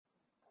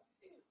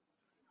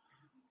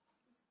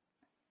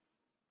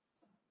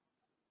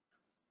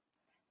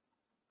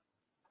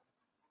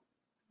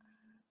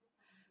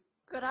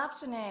Good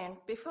afternoon.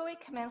 Before we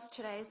commence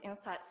today's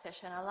Insights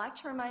session, I'd like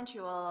to remind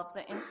you all of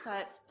the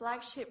Insights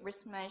flagship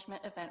risk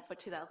management event for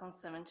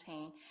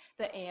 2017,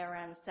 the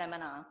ERM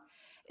seminar.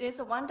 It is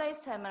a one-day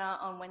seminar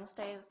on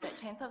Wednesday, the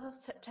 13th of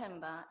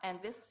September, and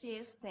this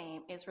year's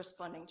theme is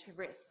Responding to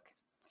Risk,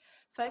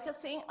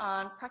 focusing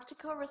on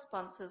practical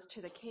responses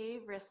to the key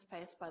risks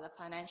faced by the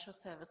financial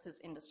services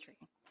industry.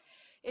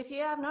 If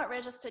you have not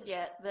registered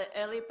yet, the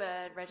early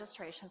bird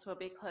registrations will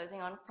be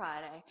closing on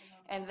Friday,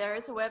 and there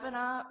is a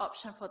webinar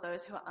option for those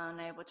who are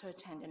unable to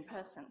attend in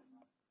person.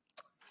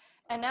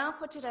 And now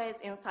for today's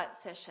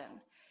Insights session,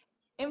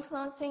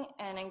 influencing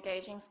and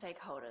engaging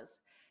stakeholders.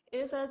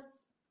 It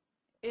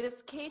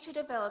is key to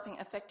developing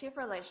effective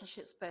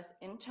relationships both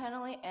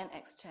internally and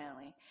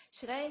externally.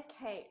 Today,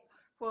 Kate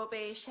will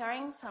be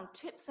sharing some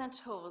tips and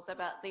tools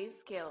about these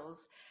skills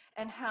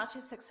and how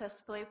to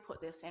successfully put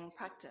this in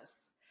practice.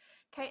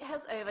 Kate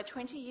has over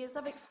 20 years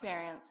of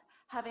experience,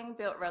 having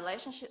built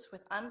relationships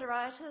with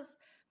underwriters,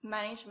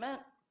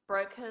 management,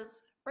 brokers,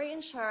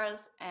 reinsurers,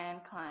 and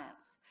clients.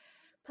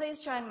 Please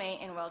join me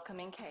in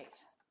welcoming Kate.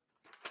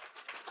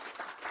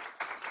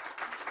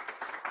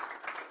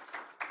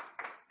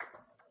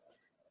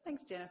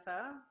 Thanks,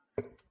 Jennifer,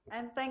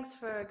 and thanks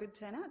for a good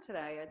turnout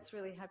today.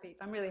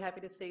 I'm really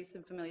happy to see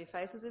some familiar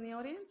faces in the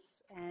audience,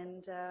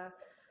 and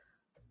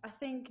I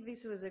think this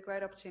was a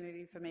great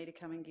opportunity for me to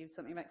come and give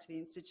something back to the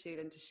Institute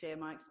and to share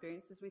my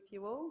experiences with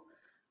you all.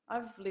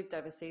 I've lived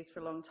overseas for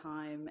a long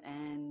time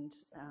and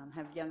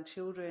have young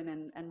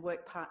children and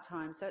work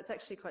part-time, so it's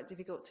actually quite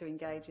difficult to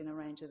engage in a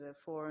range of the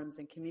forums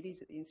and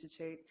committees at the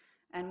Institute.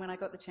 And when I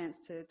got the chance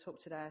to talk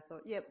today, I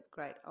thought, yep,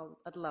 great,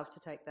 I'd love to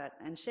take that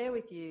and share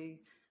with you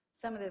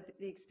some of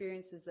the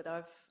experiences that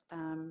I've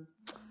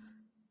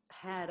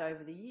had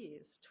over the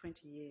years,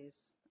 20 years.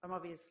 I'm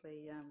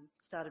obviously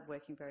started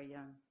working very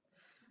young.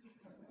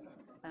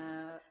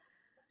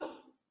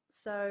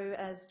 So,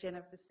 as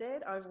Jennifer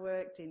said, I've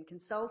worked in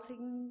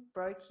consulting,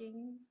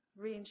 broking,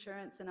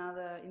 reinsurance and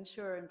other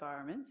insurer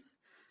environments.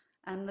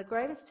 And the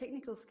greatest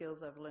technical skills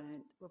I've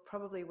learned were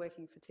probably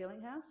working for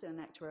Tillinghast, an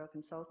actuarial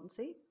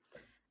consultancy,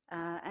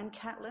 and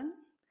Catlin,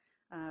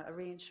 a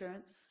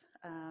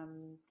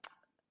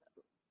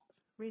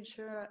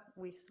reinsurer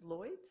with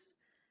Lloyd's,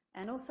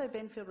 and also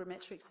Benfield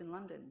Remetrics in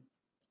London.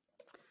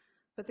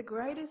 But the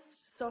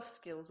greatest soft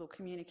skills or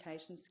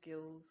communication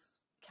skills,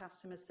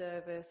 customer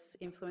service,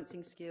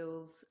 influencing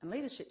skills and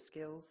leadership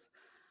skills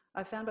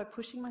I found by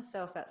pushing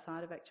myself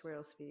outside of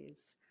actuarial spheres.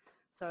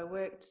 So I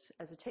worked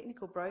as a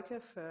technical broker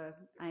for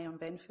Aon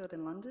Benfield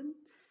in London,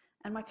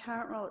 and my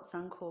current role at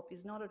Suncorp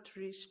is not a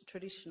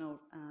traditional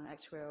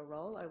actuarial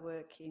role. I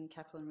work in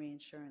capital and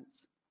reinsurance.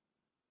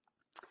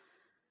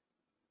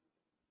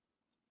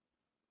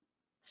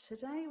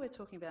 Today we're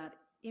talking about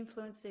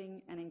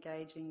influencing and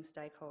engaging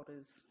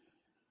stakeholders.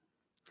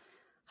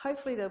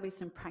 Hopefully there'll be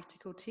some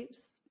practical tips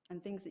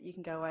and things that you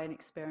can go away and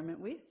experiment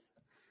with.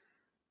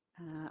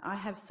 I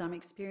have some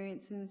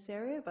experience in this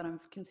area, but I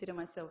consider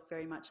myself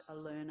very much a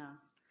learner.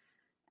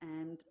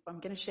 And I'm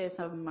going to share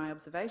some of my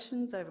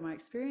observations over my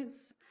experience.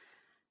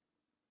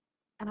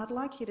 And I'd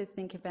like you to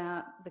think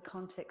about the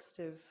context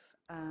of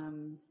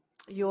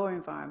your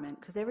environment,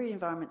 because every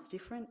environment's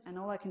different, and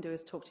all I can do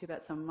is talk to you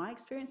about some of my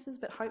experiences,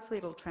 but hopefully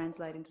it'll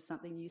translate into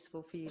something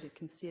useful for you to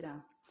consider.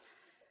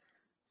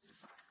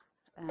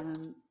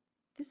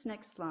 This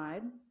next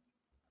slide.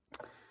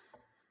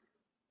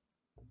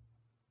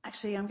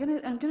 Actually, I'm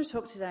going to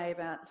talk today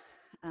about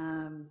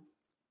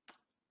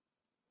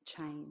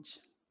change.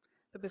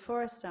 But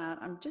before I start,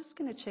 I'm just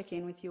going to check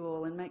in with you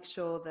all and make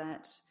sure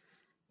that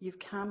you've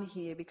come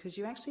here because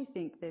you actually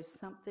think there's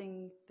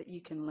something that you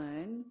can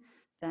learn,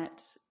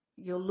 that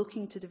you're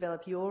looking to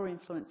develop your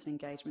influence and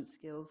engagement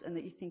skills, and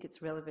that you think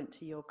it's relevant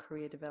to your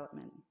career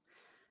development.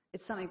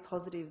 It's something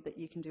positive that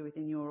you can do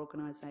within your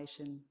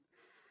organisation.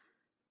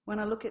 When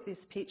I look at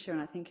this picture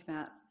and I think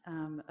about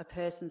a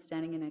person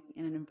standing in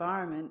an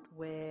environment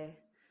where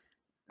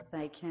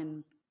they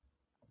can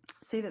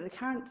see that the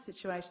current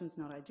situation is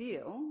not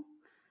ideal,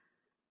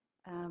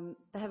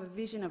 they have a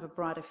vision of a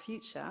brighter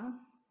future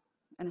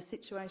and a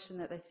situation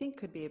that they think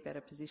could be a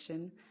better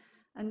position,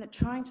 and they're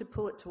trying to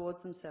pull it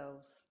towards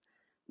themselves.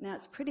 Now,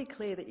 it's pretty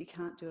clear that you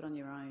can't do it on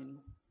your own.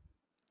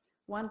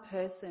 One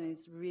person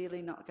is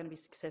really not going to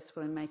be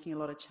successful in making a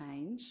lot of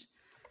change.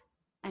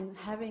 And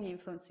having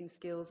influencing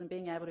skills and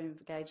being able to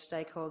engage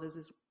stakeholders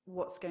is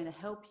what's going to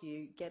help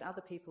you get other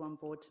people on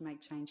board to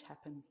make change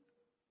happen.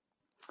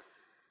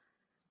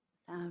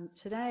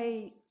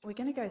 Today, we're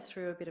going to go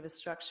through a bit of a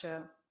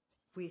structure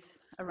with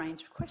a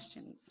range of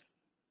questions.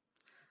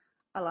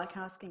 I like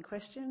asking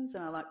questions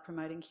and I like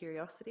promoting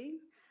curiosity.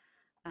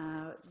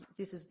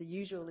 This is the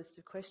usual list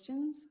of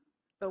questions,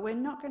 but we're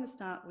not going to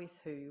start with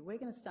who, we're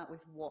going to start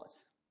with what.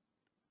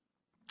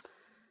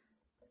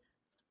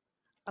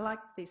 I like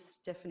this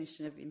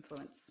definition of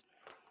influence.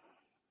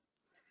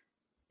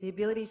 The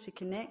ability to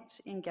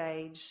connect,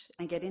 engage,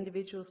 and get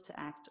individuals to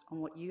act on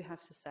what you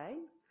have to say.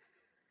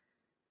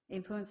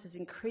 Influence is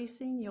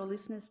increasing your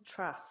listeners'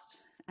 trust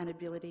and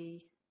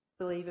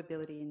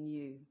believability in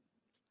you.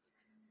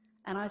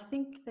 And I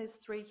think there's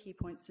 3 key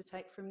points to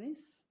take from this.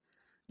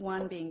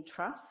 One being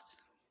trust,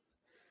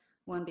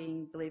 one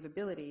being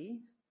believability,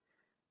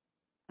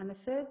 and the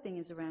third thing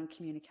is around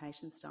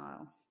communication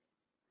style.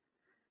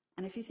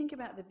 And if you think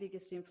about the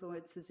biggest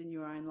influences in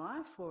your own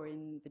life or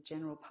in the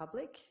general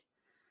public,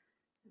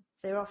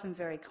 they're often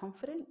very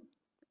confident,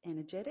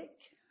 energetic,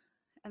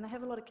 and they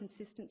have a lot of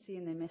consistency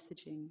in their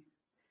messaging.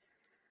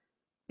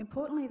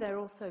 Importantly, they're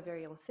also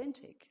very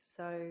authentic.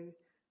 So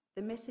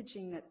the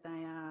messaging that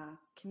they are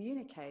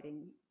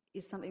communicating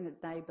is something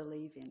that they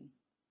believe in.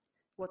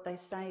 What they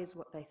say is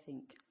what they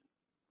think.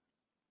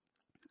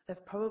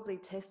 They've probably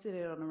tested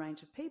it on a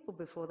range of people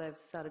before they've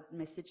started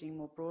messaging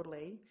more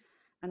broadly,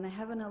 and they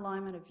have an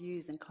alignment of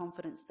views and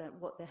confidence that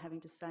what they're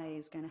having to say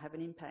is going to have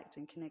an impact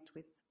and connect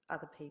with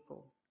other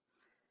people.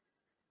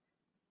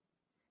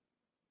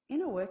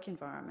 In a work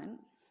environment,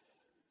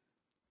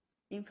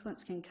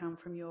 influence can come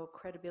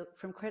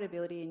from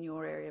credibility in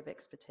your area of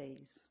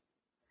expertise.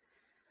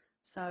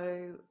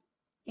 So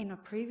in a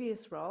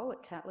previous role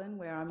at Catlin,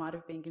 where I might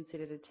have been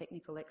considered a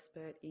technical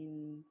expert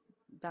in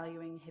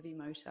valuing heavy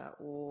motor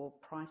or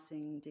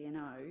pricing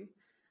D&O,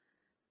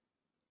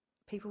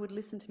 people would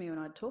listen to me when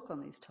I'd talk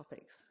on these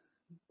topics.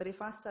 But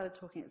if I started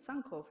talking at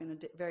Suncorp in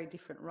a very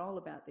different role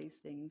about these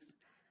things,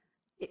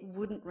 it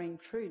wouldn't ring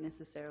true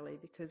necessarily,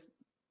 because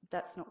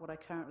that's not what I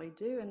currently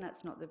do and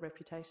that's not the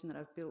reputation that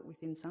I've built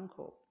within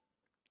Suncorp.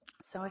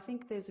 So I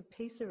think there's a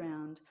piece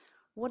around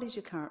what is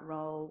your current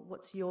role,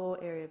 what's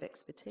your area of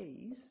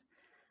expertise,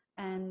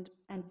 and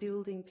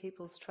building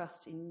people's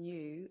trust in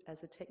you as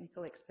a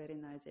technical expert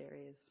in those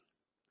areas.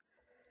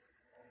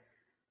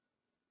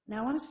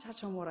 Now I wanted to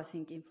touch on what I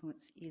think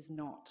influence is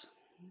not.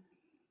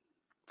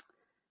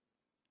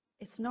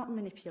 It's not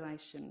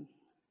manipulation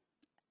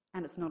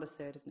and it's not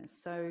assertiveness.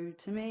 So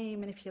to me,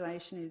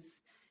 manipulation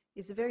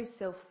is a very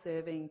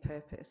self-serving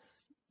purpose.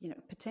 You know,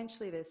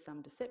 potentially there's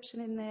some deception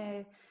in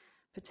there.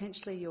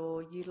 Potentially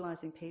you're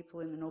utilising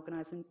people in an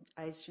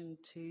organisation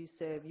to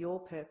serve your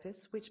purpose,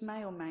 which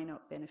may or may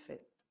not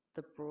benefit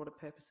the broader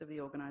purpose of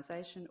the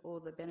organisation or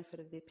the benefit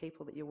of the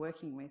people that you're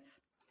working with.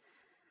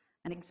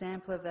 An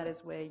example of that is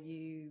where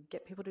you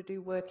get people to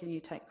do work and you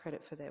take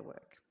credit for their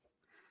work.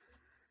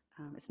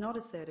 It's not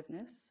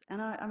assertiveness,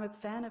 and I'm a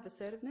fan of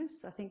assertiveness.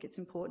 I think it's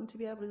important to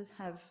be able to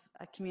have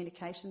a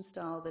communication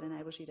style that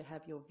enables you to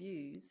have your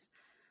views.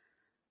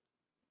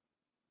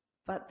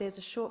 But there's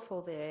a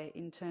shortfall there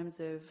in terms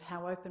of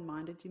how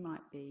open-minded you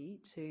might be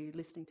to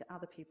listening to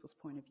other people's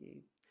point of view.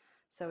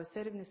 So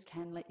assertiveness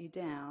can let you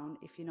down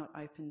if you're not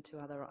open to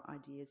other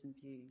ideas and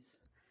views.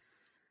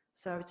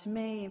 So to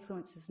me,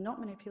 influence is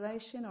not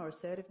manipulation or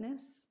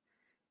assertiveness.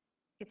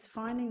 It's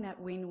finding that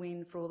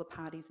win-win for all the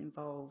parties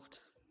involved.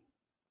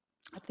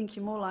 I think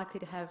you're more likely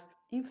to have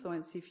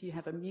influence if you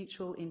have a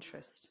mutual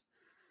interest.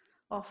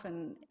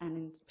 Often,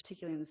 and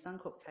particularly in the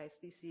Suncorp case,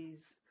 this is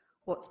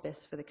what's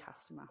best for the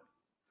customer.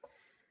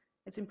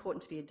 It's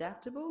important to be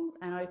adaptable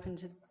and open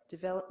to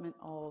development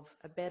of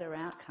a better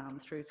outcome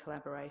through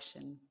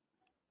collaboration.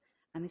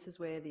 And this is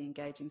where the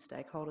engaging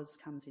stakeholders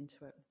comes into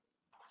it.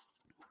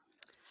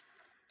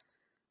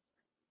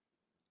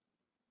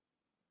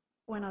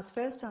 When I was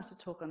first asked to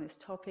talk on this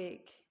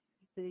topic,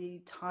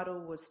 the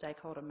title was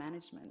stakeholder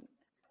management.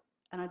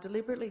 And I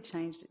deliberately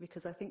changed it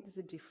because I think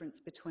there's a difference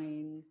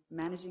between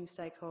managing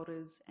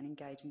stakeholders and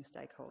engaging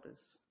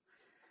stakeholders.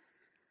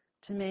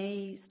 To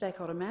me,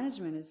 stakeholder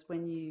management is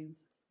when you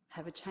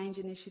have a change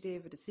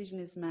initiative, a decision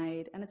is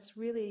made, and it's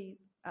really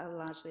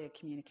largely a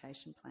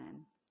communication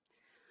plan.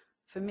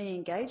 For me,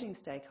 engaging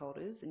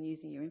stakeholders and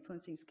using your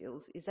influencing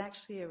skills is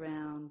actually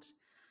around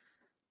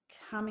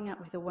coming up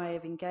with a way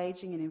of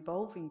engaging and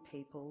involving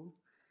people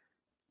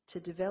to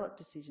develop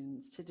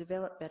decisions, to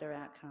develop better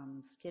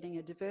outcomes, getting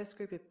a diverse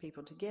group of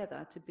people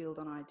together to build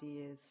on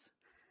ideas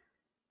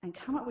and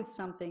come up with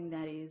something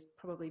that is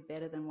probably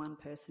better than one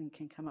person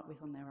can come up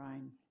with on their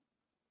own.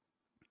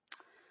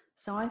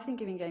 So I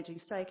think of engaging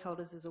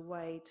stakeholders as a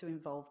way to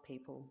involve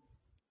people.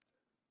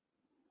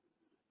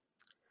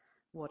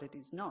 What it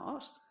is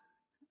not,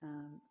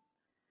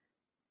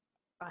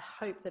 I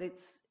hope that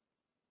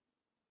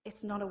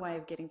it's not a way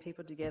of getting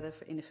people together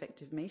for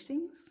ineffective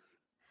meetings.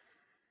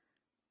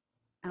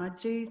 And I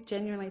do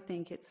genuinely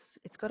think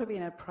it's got to be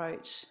an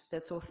approach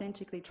that's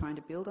authentically trying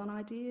to build on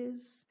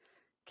ideas,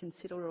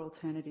 consider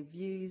alternative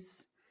views,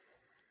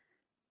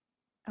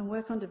 and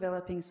work on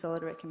developing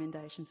solid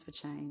recommendations for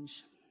change.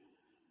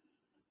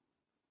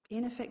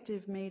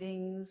 Ineffective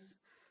meetings,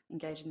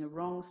 engaging the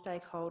wrong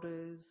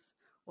stakeholders,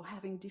 or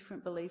having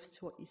different beliefs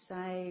to what you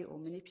say, or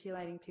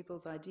manipulating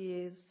people's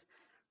ideas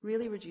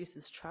really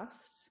reduces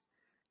trust,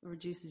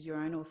 reduces your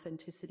own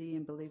authenticity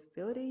and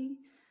believability,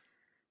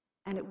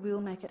 and it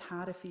will make it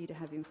harder for you to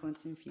have influence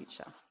in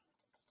future.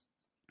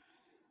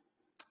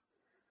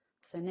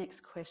 So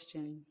next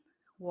question,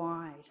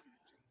 why?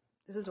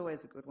 This is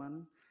always a good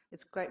one.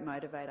 It's a great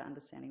motivator,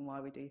 understanding why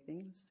we do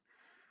things.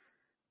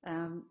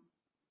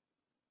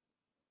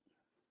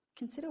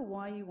 Consider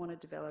why you want to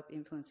develop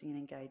influencing and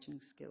engaging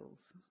skills.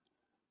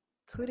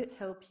 Could it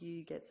help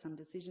you get some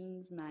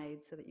decisions made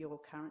so that your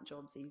current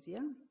job's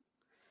easier?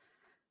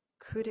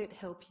 Could it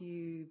help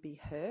you be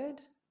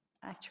heard?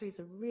 Actuaries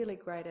are really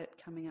great at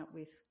coming up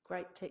with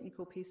great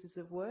technical pieces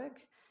of work.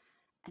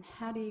 And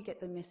how do you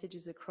get the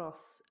messages across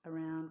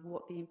around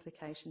what the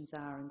implications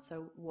are and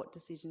so what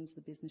decisions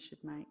the business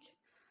should make?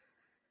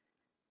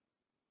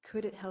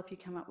 Could it help you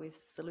come up with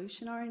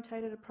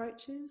solution-orientated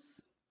approaches?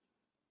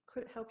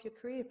 Could it help your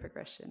career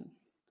progression?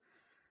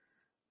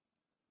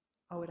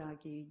 I would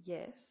argue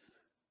yes.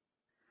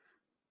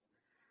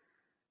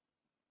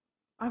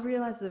 I've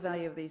realised the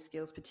value of these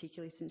skills,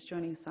 particularly since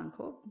joining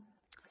Suncorp.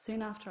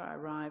 Soon after I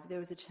arrived, there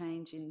was a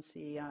change in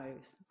CEO,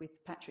 with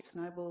Patrick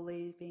Snowball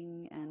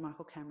leaving and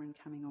Michael Cameron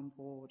coming on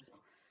board.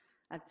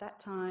 At that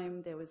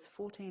time, there was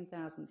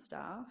 14,000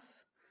 staff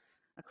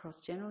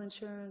across general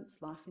insurance,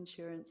 life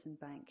insurance and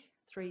bank,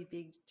 3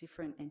 big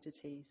different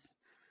entities.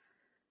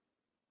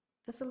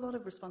 That's a lot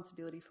of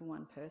responsibility for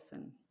one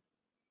person.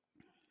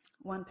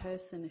 One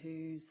person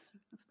who's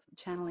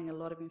channeling a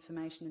lot of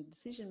information and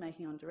decision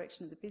making on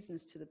direction of the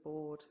business to the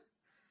board.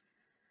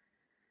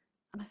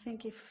 And I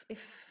think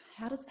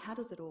how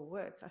does it all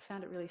work? I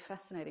found it really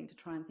fascinating to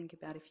try and think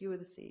about, if you were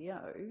the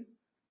CEO,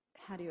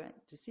 how do you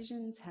make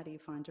decisions? How do you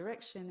find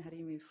direction? How do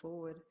you move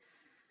forward?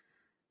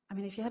 I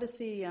mean, if you had a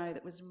CEO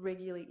that was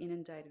regularly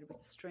inundated with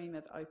a stream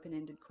of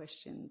open-ended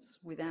questions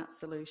without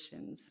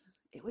solutions,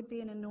 it would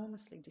be an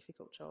enormously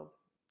difficult job.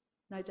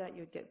 No doubt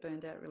you would get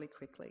burned out really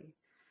quickly.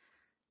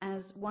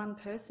 As one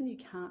person, you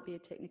can't be a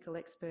technical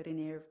expert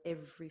in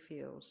every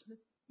field.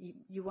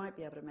 You won't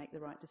be able to make the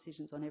right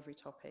decisions on every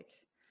topic.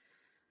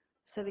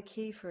 So the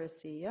key for a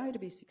CEO to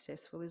be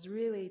successful is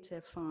really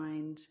to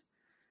find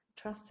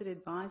trusted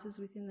advisors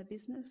within the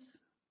business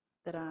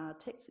that are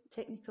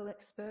technical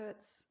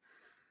experts,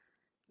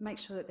 make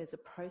sure that there's a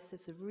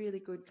process of really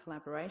good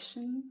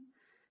collaboration,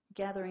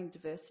 gathering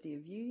diversity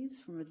of views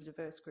from a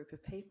diverse group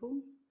of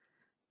people.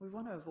 We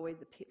want to avoid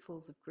the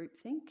pitfalls of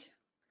groupthink,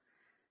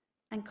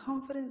 and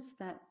confidence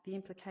that the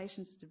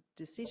implications of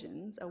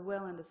decisions are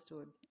well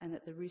understood and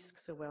that the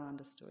risks are well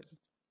understood.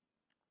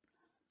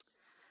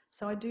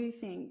 So I do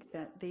think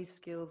that these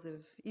skills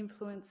of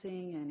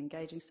influencing and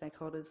engaging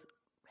stakeholders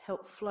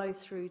help flow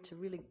through to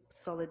really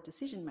solid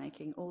decision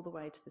making all the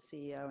way to the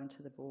CEO and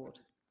to the board.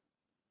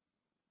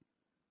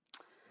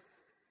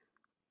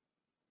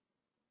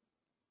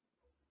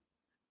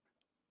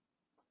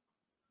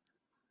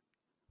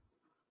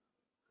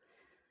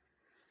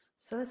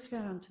 So let's go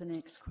on to the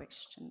next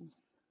question.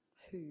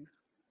 Who?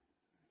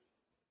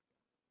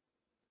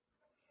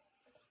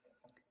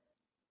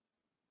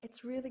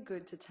 It's really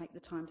good to take the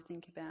time to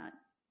think about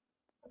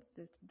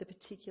the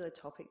particular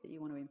topic that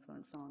you want to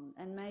influence on.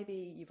 And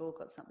maybe you've all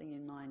got something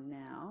in mind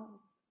now,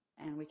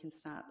 and we can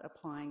start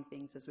applying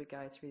things as we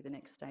go through the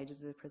next stages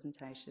of the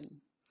presentation.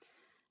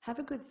 Have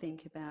a good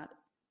think about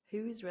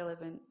who is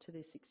relevant to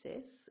the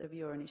success of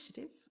your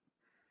initiative,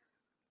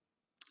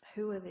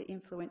 who are the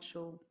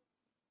influential,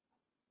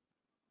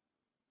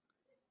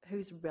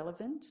 who's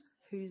relevant,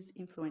 who's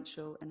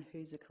influential, and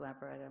who's a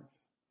collaborator.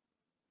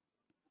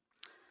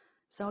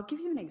 So I'll give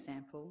you an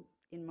example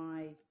in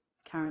my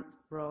current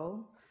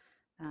role,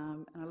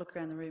 and I look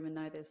around the room and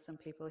know there's some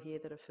people here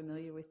that are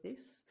familiar with this.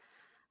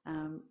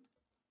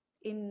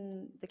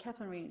 In the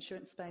capital and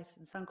reinsurance space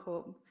in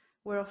Suncorp,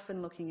 we're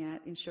often looking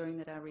at ensuring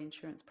that our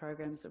reinsurance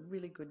programs are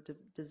really good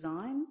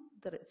design,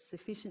 that it's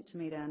sufficient to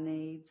meet our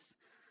needs,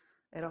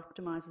 it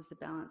optimises the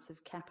balance of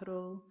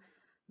capital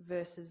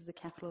versus the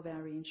capital of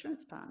our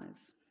reinsurance partners.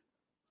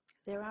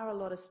 There are a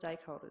lot of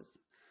stakeholders.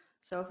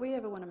 So if we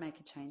ever want to make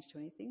a change to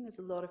anything, there's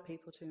a lot of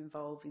people to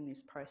involve in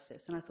this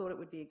process. And I thought it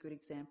would be a good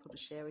example to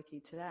share with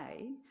you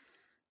today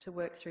to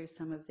work through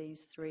some of these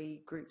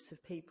 3 groups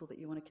of people that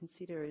you want to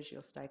consider as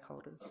your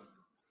stakeholders.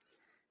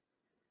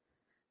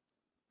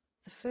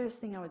 The first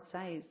thing I would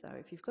say is, though,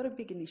 if you've got a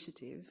big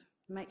initiative,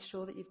 make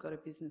sure that you've got a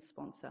business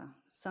sponsor,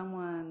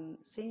 someone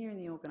senior in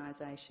the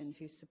organisation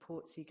who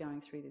supports you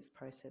going through this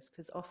process,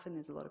 because often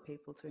there's a lot of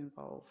people to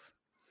involve.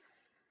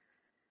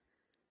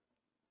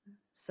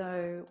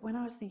 So when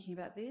I was thinking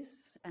about this,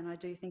 and I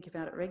do think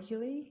about it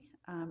regularly,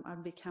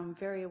 I've become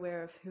very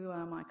aware of who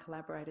are my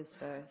collaborators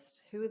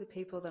first, who are the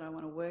people that I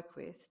want to work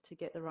with to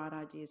get the right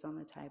ideas on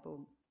the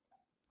table.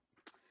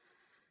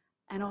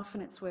 And often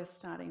it's worth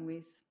starting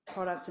with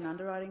product and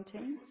underwriting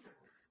teams,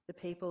 the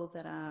people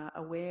that are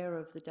aware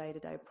of the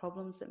day-to-day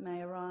problems that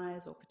may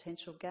arise or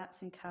potential gaps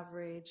in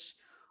coverage,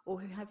 or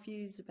who have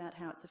views about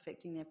how it's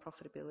affecting their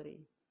profitability.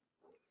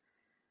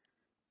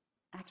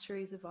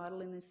 Actuaries are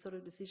vital in this sort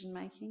of decision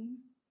making.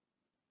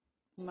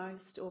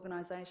 Most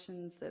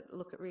organisations that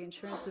look at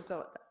reinsurance have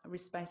got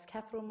risk-based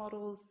capital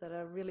models that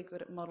are really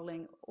good at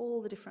modelling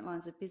all the different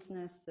lines of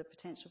business, the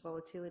potential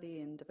volatility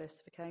and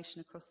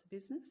diversification across the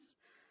business,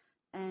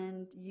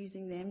 and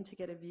using them to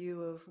get a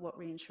view of what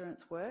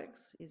reinsurance works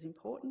is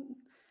important.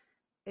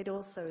 It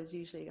also is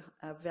usually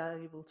a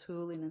valuable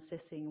tool in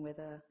assessing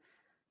whether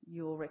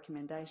your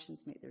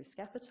recommendations meet the risk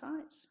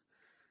appetite,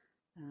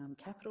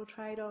 capital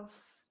trade-offs,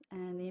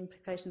 and the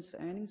implications for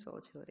earnings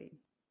volatility.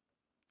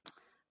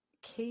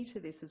 Key to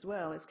this as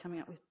well is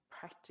coming up with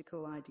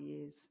practical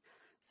ideas.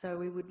 So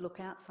we would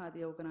look outside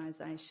the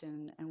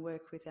organisation and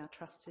work with our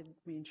trusted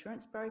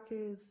reinsurance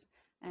brokers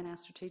and our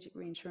strategic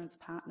reinsurance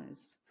partners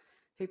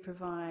who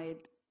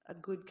provide a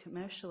good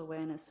commercial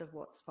awareness of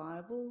what's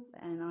viable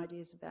and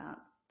ideas about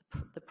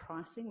the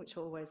pricing, which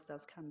always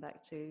does come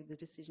back to the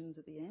decisions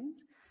at the end.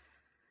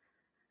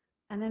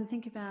 And then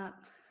think about,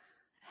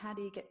 how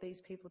do you get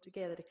these people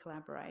together to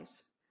collaborate?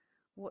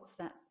 What's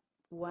that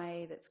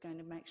way that's going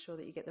to make sure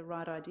that you get the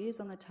right ideas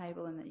on the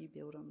table and that you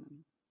build on them?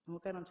 And we'll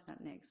get on to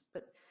that next.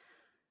 But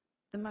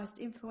the most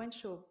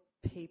influential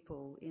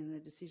people in the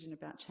decision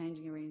about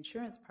changing a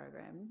reinsurance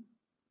program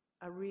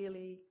are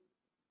really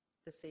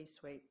the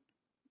C-suite.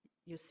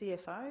 Your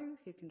CFO,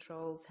 who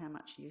controls how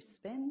much you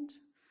spend,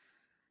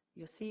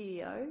 your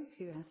CEO,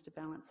 who has to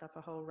balance up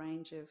a whole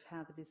range of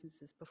how the business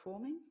is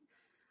performing.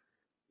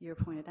 Your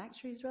appointed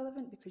actuary is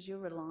relevant because you're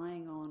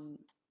relying on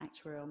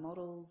actuarial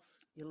models,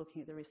 you're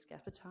looking at the risk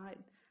appetite.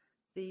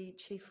 The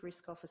chief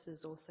risk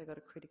officer's also got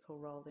a critical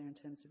role there in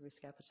terms of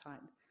risk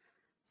appetite.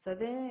 So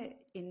they're,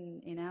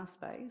 in our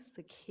space,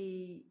 the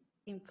key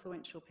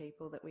influential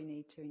people that we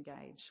need to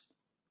engage.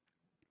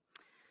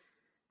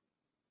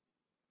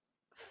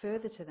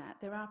 Further to that,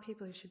 there are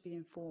people who should be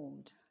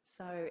informed.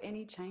 So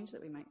any change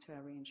that we make to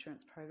our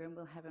reinsurance program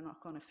will have a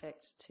knock-on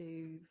effect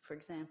to, for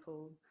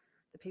example,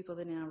 the people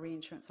in our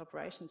reinsurance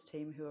operations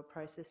team who are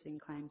processing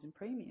claims and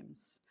premiums.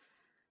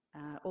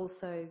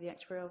 Also, the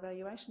actuarial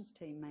valuations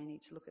team may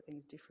need to look at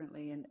things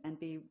differently and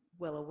be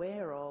well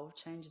aware of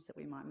changes that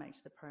we might make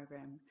to the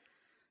program.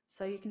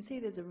 So you can see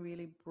there's a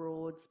really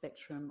broad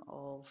spectrum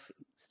of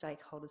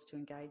stakeholders to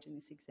engage in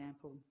this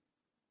example.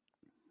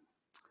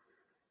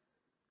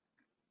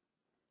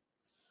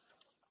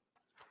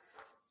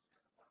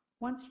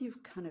 Once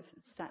you've kind of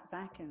sat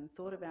back and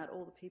thought about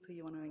all the people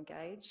you want to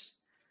engage,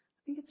 I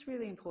think it's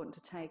really important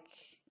to take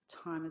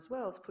time as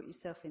well to put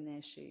yourself in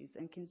their shoes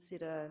and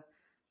consider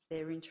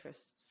their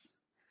interests.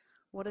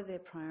 What are their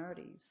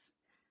priorities?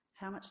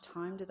 How much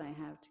time do they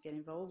have to get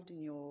involved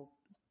in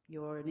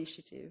your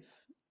initiative?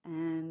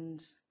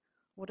 And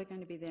what are going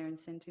to be their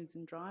incentives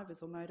and drivers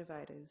or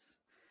motivators?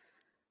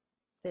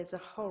 There's a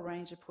whole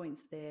range of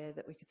points there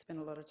that we could spend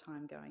a lot of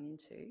time going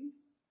into.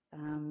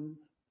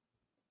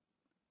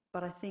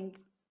 But I think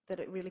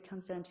that it really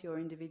comes down to your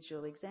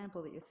individual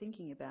example that you're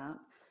thinking about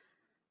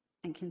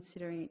and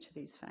considering each of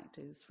these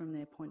factors from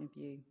their point of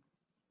view.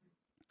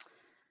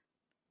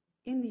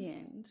 In the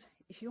end,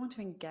 if you want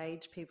to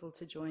engage people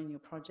to join your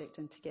project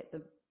and to get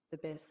the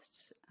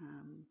best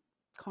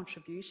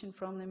contribution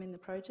from them in the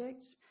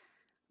project,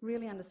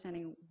 really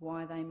understanding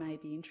why they may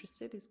be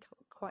interested is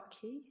quite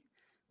key.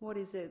 What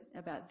is it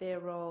about their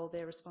role,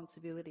 their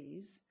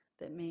responsibilities,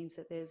 that means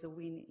that there's a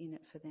win in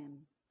it for them?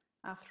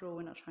 After all,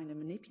 we're not trying to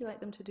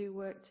manipulate them to do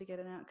work to get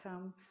an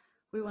outcome.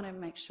 We want to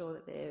make sure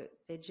that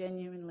they're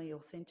genuinely,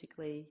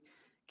 authentically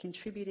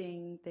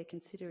contributing, they're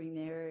considering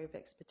their area of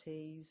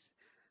expertise,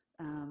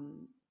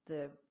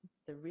 the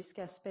risk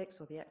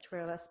aspects or the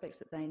actuarial aspects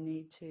that they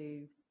need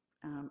to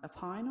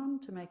opine on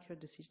to make a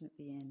decision at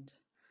the end.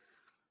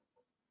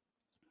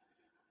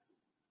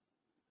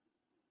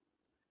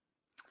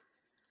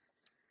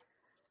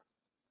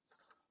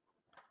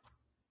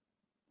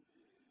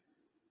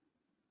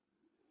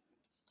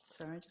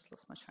 Sorry, I just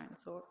lost my train of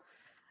thought.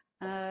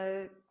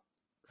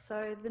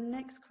 So the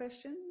next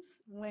questions,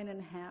 when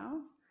and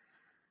how.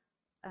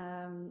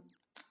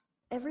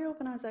 Every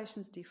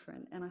organisation is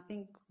different, and I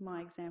think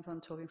my example, I'm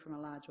talking from a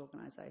large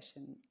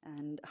organisation,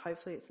 and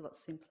hopefully it's a lot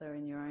simpler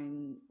in your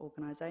own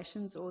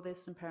organisations, or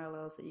there's some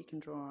parallels that you can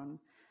draw on.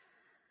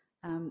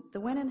 The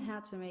when and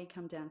how to me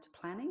come down to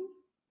planning,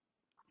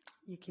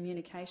 your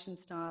communication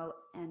style,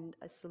 and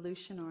a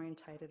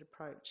solution-orientated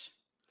approach.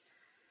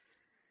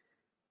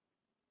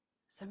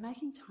 So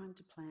making time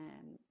to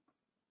plan,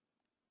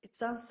 it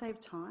does save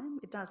time,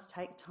 it does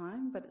take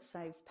time, but it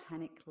saves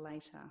panic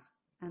later.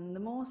 And the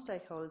more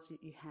stakeholders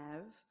that you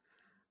have,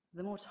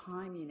 the more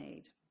time you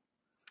need.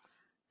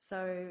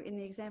 So in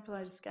the example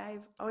I just gave,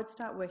 I would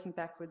start working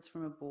backwards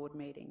from a board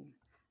meeting,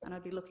 and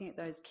I'd be looking at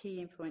those key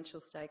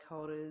influential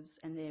stakeholders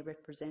and their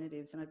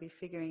representatives, and I'd be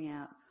figuring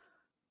out,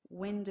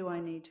 when do I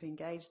need to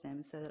engage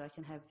them so that I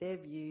can have their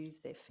views,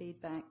 their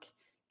feedback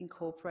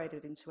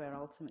incorporated into our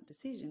ultimate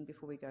decision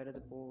before we go to the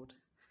board.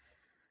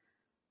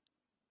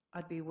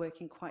 I'd be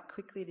working quite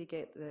quickly to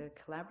get the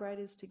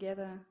collaborators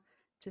together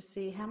to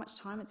see how much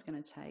time it's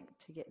going to take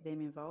to get them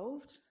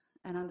involved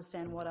and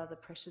understand what other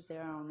pressures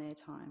there are on their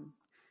time.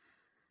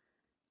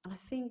 And I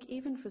think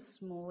even for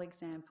small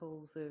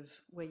examples of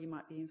where you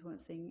might be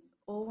influencing,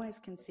 always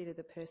consider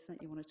the person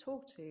that you want to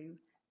talk to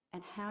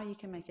and how you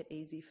can make it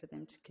easy for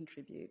them to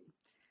contribute.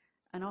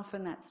 And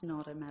often that's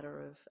not a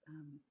matter of,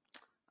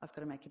 I've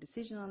got to make a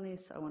decision on this,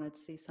 I wanted to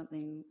see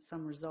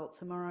some result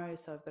tomorrow,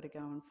 so I've got to go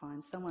and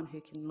find someone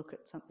who can look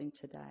at something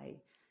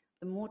today.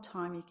 The more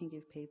time you can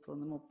give people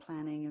and the more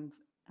planning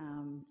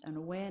and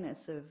awareness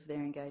of their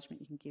engagement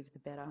you can give, the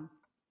better.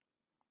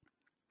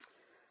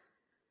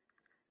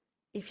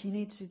 If you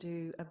need to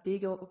do a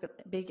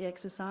big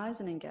exercise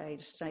and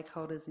engage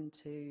stakeholders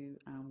into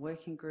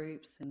working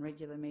groups and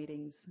regular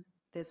meetings,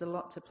 there's a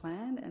lot to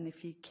plan, and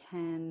if you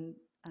can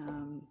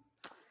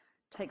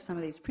take some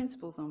of these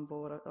principles on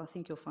board, I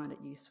think you'll find it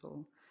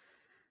useful.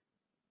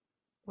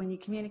 When you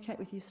communicate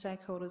with your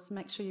stakeholders,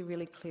 make sure you're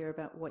really clear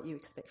about what you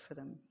expect for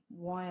them.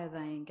 Why are they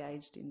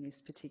engaged in this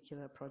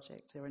particular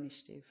project or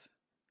initiative?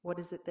 What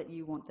is it that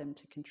you want them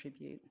to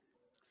contribute?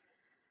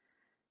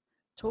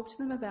 Talk to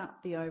them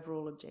about the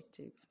overall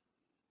objective.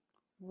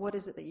 What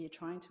is it that you're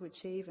trying to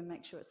achieve, and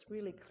make sure it's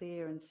really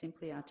clear and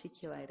simply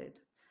articulated.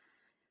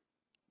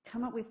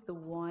 Come up with the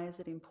why is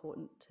it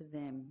important to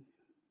them.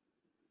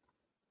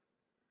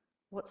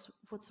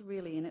 What's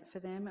really in it for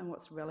them and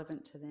what's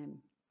relevant to them.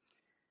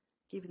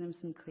 Give them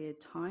some clear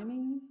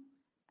timing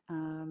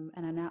and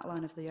an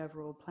outline of the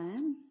overall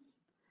plan.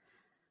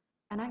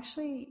 And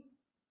actually,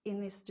 in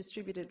this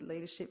distributed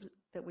leadership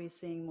that we're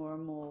seeing more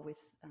and more with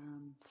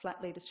flat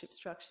leadership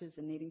structures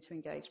and needing to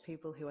engage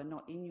people who are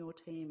not in your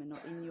team and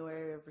not in your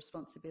area of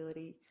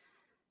responsibility,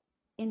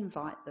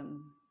 invite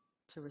them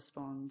to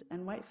respond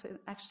and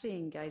actually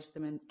engage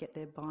them and get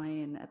their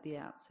buy-in at the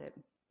outset.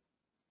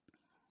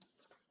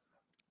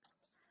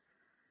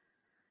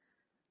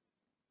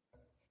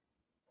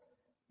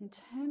 In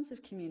terms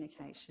of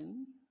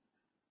communication,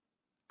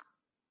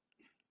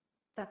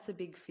 that's a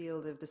big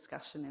field of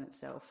discussion in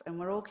itself, and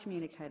we're all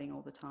communicating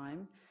all the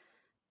time,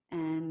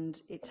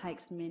 and it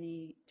takes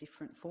many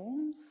different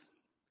forms: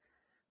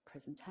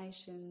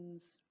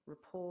 presentations,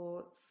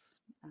 reports,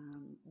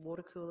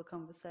 water cooler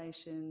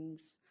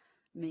conversations,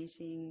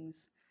 meetings.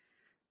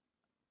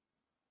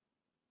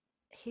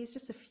 Here's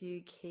just a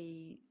few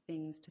key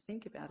things to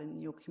think about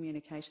in your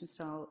communication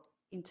style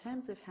in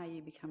terms of how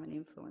you become an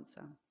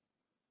influencer.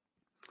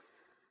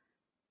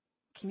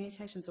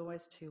 Communication's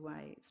always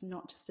two-way. It's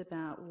not just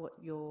about what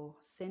you're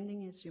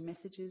sending as your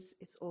messages,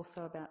 it's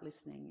also about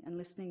listening, and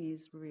listening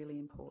is really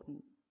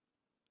important.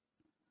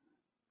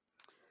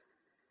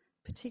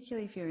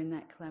 Particularly if you're in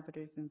that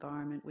collaborative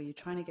environment where you're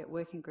trying to get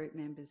working group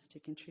members to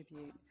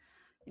contribute.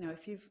 You know,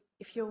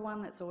 if you're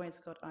one that's always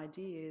got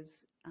ideas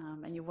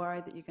and you're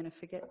worried that you're going to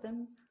forget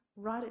them,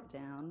 write it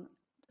down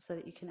so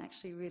that you can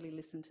actually really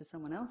listen to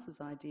someone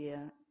else's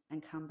idea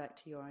and come back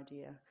to your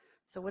idea.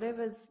 So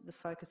whatever's the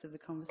focus of the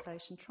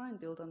conversation, try and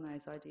build on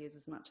those ideas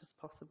as much as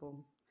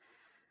possible.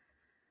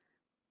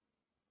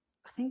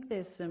 I think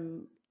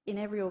in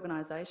every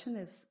organisation,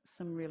 there's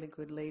some really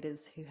good leaders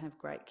who have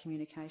great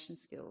communication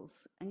skills,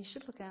 and you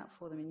should look out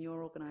for them in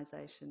your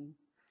organisation.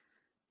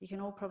 You can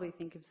all probably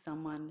think of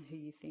someone who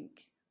you think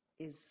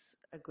is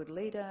a good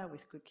leader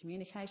with good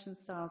communication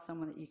style,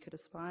 someone that you could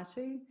aspire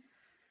to.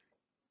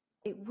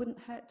 It wouldn't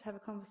hurt to have a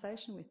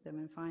conversation with them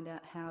and find out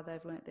how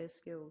they've learnt their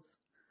skills.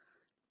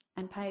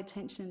 And pay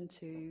attention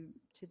to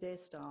their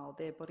style,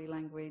 their body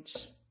language.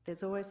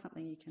 There's always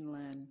something you can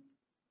learn.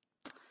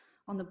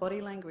 On the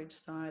body language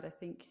side, I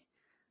think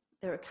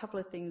there are a couple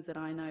of things that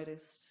I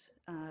noticed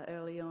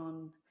early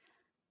on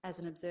as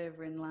an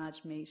observer in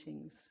large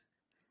meetings.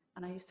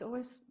 And I used to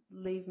always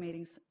leave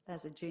meetings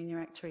as a junior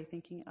actuary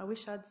thinking, I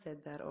wish I'd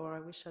said that, or I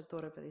wish I'd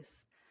thought of this.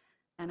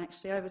 And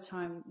actually over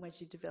time, as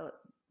you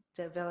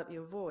develop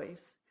your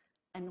voice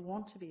and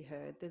want to be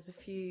heard, there's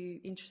a few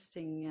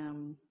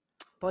interesting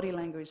body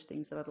language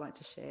things that I'd like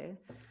to share.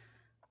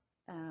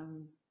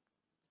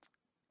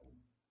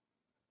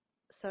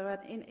 So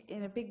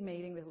in a big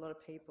meeting with a lot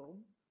of people,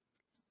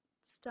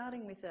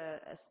 starting with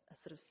a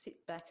sort of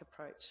sit-back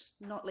approach,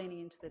 not leaning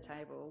into the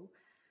table,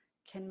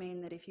 can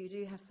mean that if you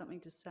do have something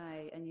to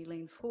say and you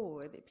lean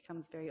forward, it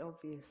becomes very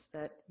obvious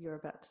that you're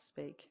about to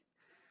speak.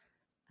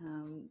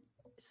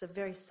 It's a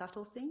very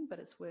subtle thing, but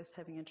it's worth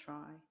having a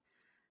try.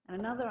 And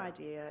another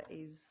idea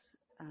is,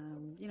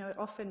 you know,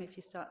 often if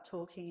you start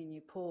talking and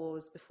you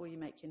pause before you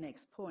make your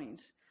next point,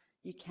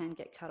 you can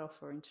get cut off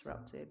or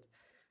interrupted.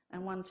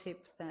 And one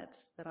tip that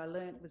I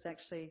learnt was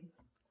actually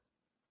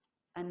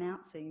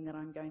announcing that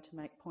I'm going to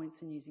make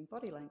points and using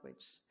body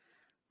language.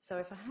 So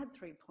if I had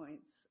 3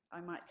 points,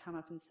 I might come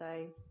up and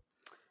say,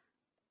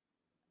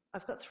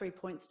 I've got 3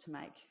 points to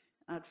make.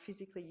 I'd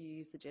physically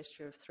use the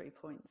gesture of 3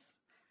 points.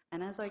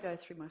 And as I go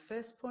through my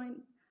first point,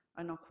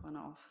 I knock one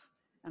off.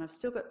 And I've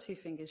still got 2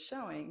 fingers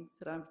showing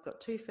that I've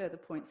got 2 further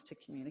points to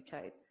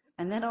communicate.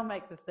 And then I'll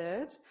make the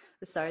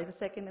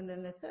second and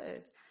then the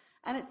third.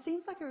 And it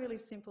seems like a really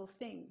simple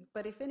thing,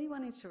 but if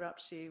anyone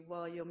interrupts you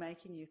while you're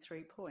making your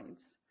 3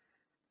 points,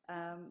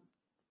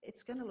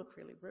 it's going to look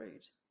really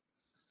rude.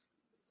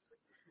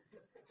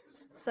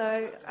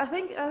 So I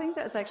think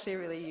that's actually a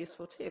really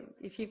useful tip.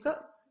 If you've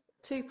got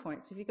 2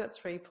 points, if you've got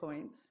 3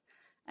 points,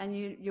 and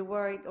you're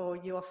worried or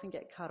you often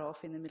get cut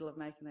off in the middle of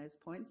making those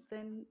points,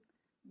 then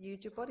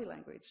use your body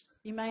language.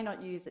 You may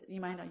not use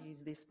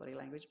this body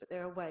language, but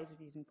there are ways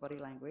of using body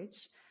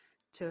language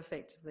to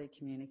effectively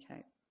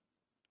communicate.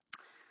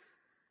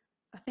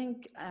 I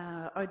think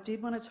I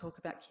did want to talk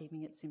about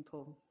keeping it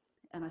simple,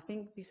 and I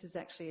think this is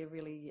actually a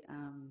really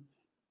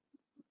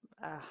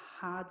a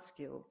hard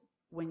skill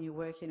when you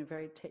work in a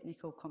very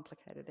technical,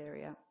 complicated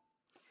area.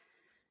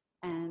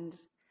 And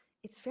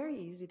it's very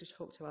easy to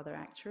talk to other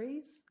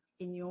actuaries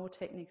in your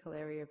technical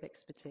area of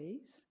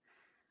expertise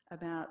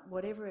about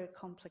whatever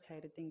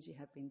complicated things you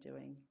have been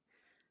doing.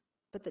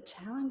 But the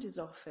challenge is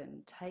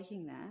often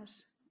taking that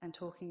and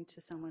talking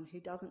to someone who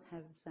doesn't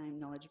have the same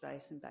knowledge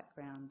base and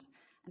background.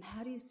 And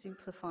how do you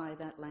simplify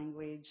that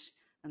language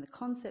and the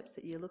concepts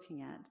that you're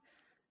looking at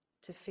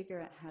to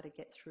figure out how to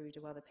get through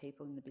to other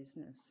people in the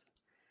business?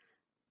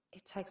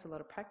 It takes a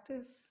lot of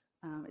practice.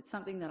 It's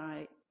something that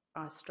I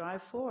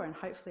strive for and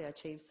hopefully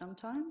achieve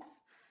sometimes.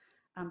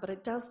 But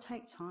it does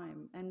take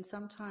time, and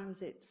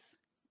sometimes it's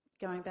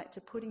going back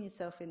to putting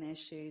yourself in their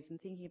shoes and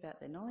thinking about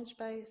their knowledge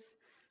base,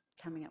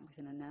 coming up with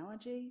an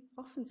analogy.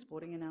 Often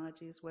sporting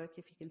analogies work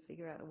if you can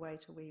figure out a way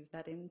to weave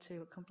that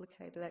into a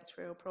complicated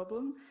actuarial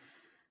problem.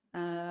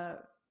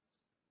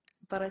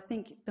 But I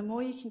think the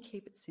more you can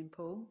keep it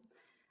simple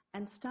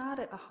and start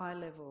at a high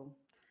level.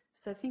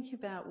 So think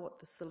about what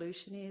the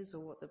solution is or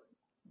what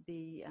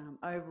the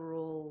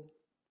overall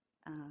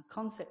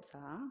concepts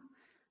are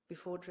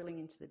before drilling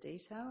into the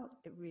detail.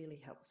 It really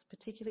helps,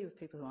 particularly with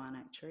people who aren't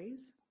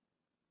actuaries.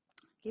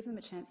 Give them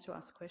a chance to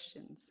ask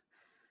questions.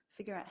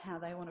 Figure out how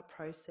they want to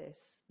process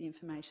the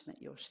information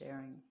that you're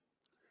sharing.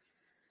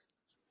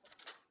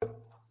 I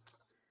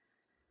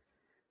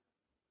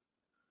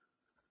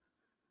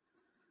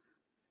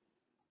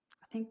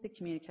think the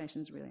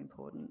communication is really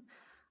important.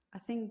 I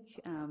think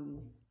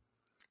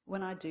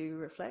when I do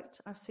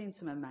reflect, I've seen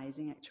some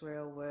amazing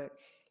actuarial work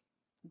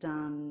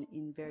done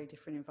in very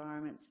different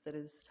environments that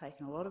has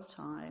taken a lot of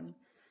time,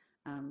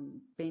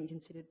 been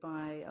considered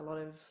by a lot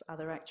of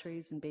other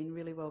actuaries and been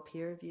really well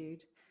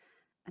peer-reviewed.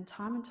 And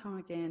time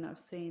again, I've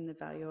seen the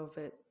value of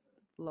it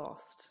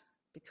lost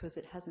because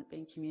it hasn't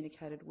been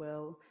communicated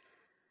well.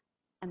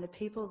 And the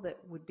people that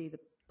would be the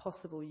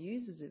possible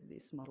users of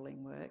this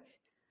modelling work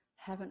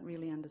haven't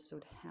really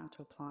understood how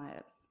to apply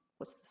it.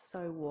 What's the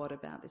so what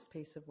about this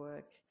piece of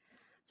work?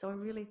 So I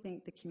really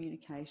think the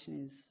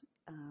communication is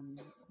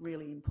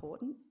really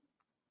important,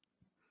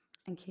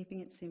 and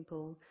keeping it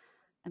simple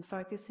and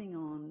focusing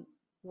on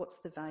what's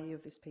the value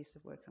of this piece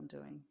of work I'm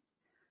doing.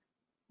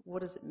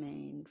 What does it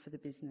mean for the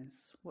business?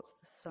 What's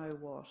the so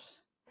what?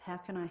 How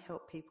can I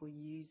help people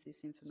use this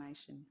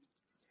information?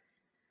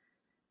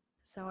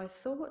 So I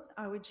thought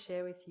I would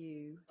share with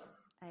you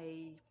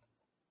a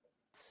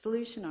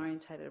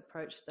solution-orientated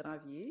approach that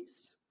I've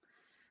used.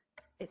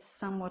 It's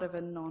somewhat of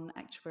a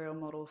non-actuarial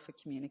model for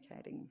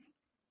communicating.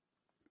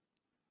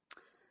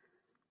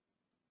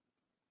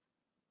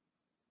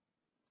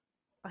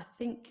 I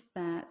think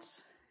that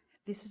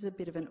this is a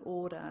bit of an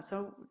order.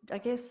 So I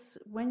guess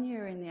when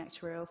you're in the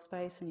actuarial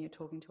space and you're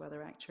talking to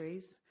other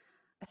actuaries,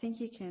 I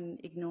think you can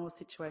ignore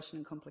situation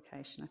and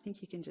complication. I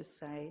think you can just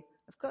say,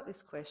 I've got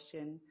this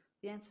question,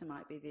 the answer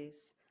might be this,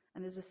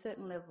 and there's a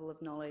certain level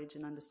of knowledge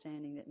and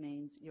understanding that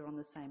means you're on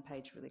the same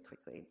page really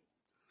quickly.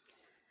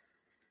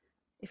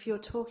 If you're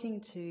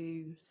talking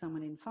to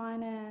someone in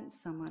finance,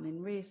 someone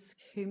in risk,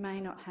 who may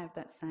not have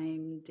that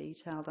same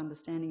detailed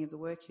understanding of the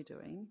work you're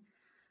doing,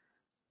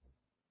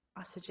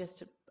 I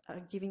suggest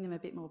giving them a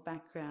bit more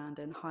background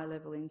and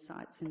high-level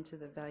insights into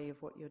the value of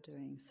what you're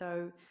doing.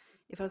 So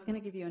if I was going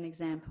to give you an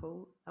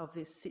example of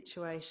this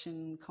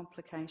situation,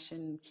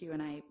 complication,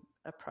 Q&A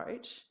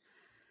approach,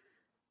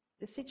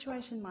 the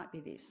situation might be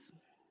this.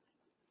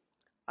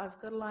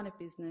 I've got a line of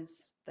business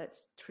that's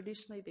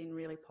traditionally been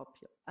really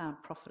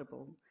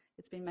profitable.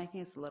 It's been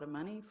making us a lot of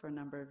money for a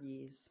number of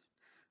years.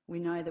 We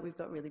know that we've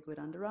got really good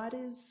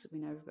underwriters, we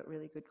know we've got a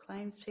really good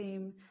claims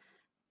team,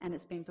 and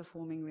it's been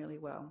performing really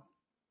well.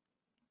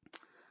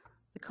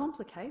 The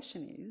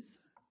complication is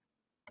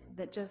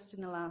that just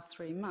in the last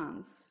 3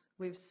 months,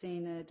 we've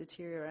seen a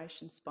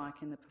deterioration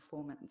spike in the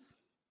performance.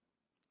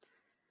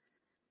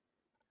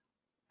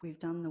 We've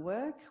done the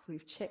work,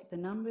 we've checked the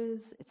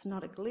numbers, it's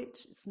not a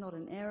glitch, it's not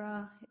an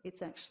error,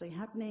 it's actually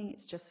happening,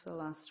 it's just for the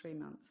last 3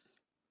 months.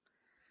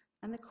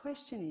 And the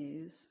question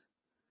is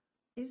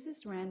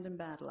this random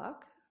bad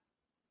luck,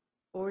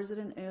 or is it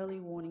an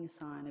early warning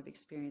sign of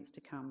experience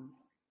to come?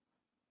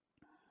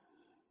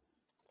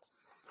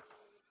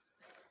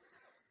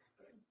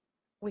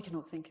 We can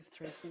all think of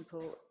 3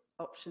 simple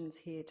options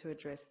here to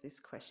address this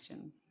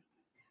question.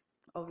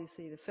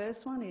 Obviously, the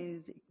first one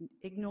is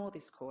ignore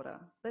this quarter.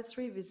 Let's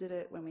revisit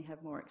it when we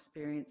have more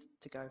experience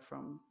to go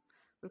from.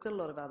 We've got a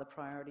lot of other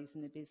priorities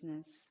in the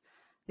business.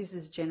 This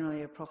is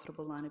generally a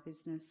profitable line of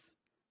business.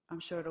 I'm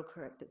sure it'll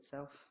correct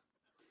itself.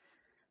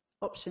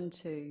 Option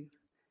 2,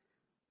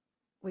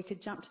 we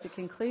could jump to the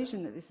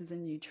conclusion that this is a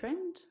new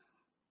trend.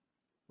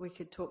 We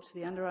could talk to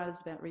the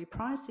underwriters about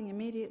repricing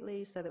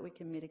immediately so that we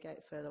can mitigate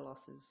further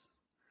losses.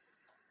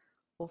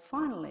 Or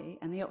finally,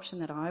 and the option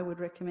that I would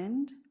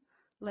recommend,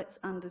 let's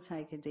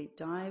undertake a deep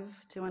dive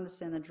to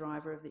understand the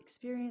driver of the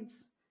experience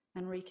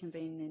and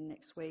reconvene in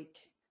next week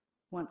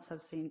once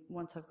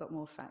I've got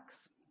more facts.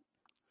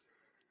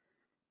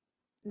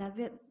 Now,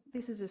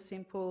 this is a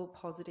simple,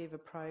 positive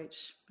approach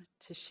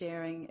to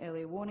sharing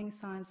early warning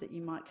signs that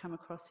you might come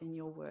across in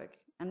your work.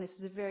 And this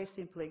is a very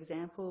simple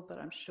example, but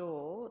I'm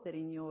sure that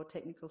in your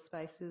technical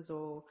spaces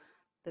or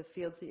the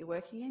fields that you're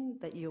working in,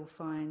 that you'll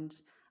find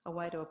a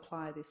way to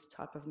apply this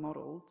type of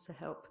model to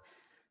help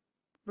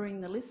bring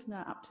the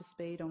listener up to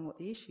speed on what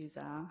the issues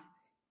are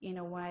in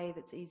a way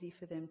that's easy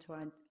for them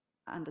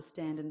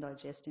understand and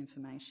digest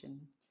information.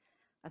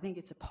 I think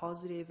it's a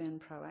positive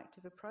and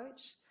proactive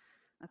approach.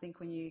 I think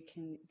when you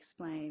can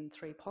explain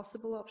 3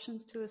 possible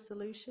options to a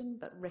solution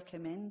but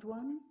recommend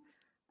one,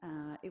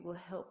 it will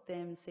help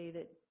them see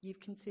that you've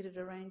considered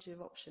a range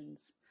of options.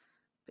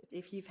 But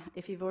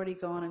if you've already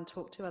gone and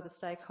talked to other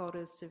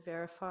stakeholders to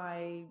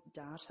verify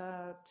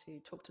data, to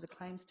talk to the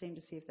claims team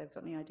to see if they've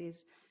got any ideas,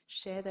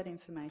 share that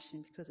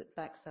information because it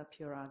backs up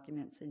your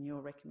arguments and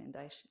your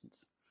recommendations.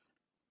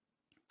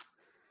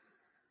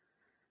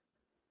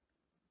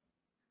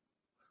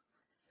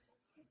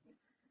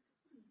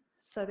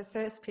 So the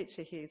first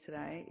picture here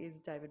today is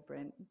David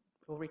Brent,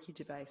 or Ricky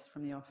Gervais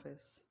from The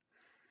Office.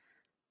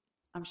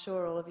 I'm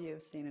sure all of you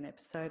have seen an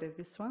episode of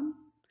this one.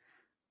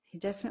 He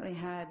definitely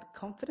had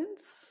confidence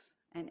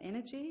and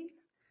energy,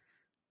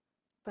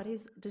 but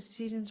his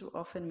decisions were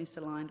often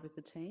misaligned with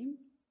the team,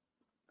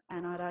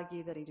 and I'd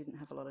argue that he didn't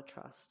have a lot of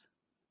trust.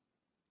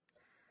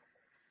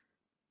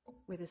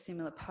 With a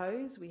similar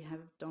pose, we have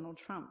Donald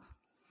Trump.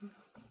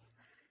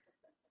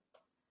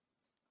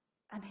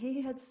 And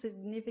he had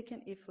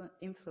significant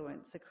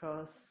influence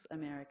across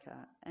America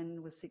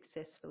and was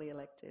successfully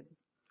elected.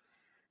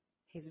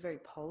 He's a very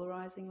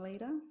polarising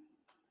leader,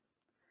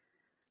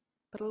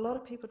 but a lot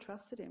of people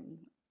trusted him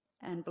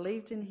and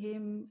believed in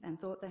him and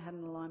thought they had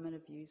an alignment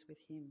of views with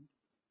him.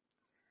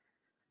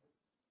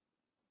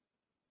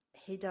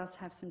 He does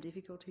have some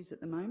difficulties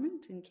at the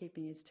moment in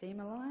keeping his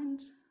team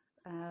aligned,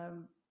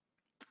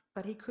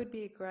 but he could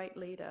be a great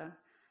leader,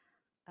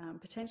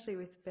 potentially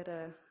with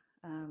better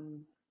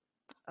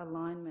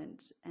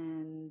alignment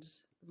and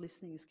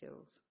listening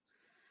skills.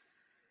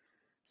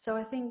 So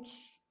I think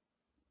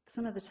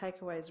some of the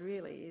takeaways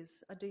really is,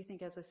 I do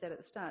think, as I said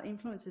at the start,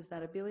 influence is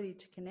that ability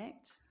to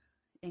connect,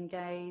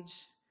 engage,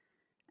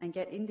 and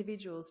get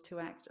individuals to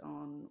act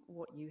on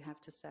what you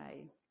have to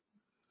say.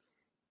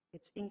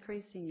 It's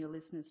increasing your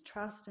listeners'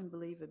 trust and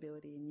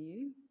believability in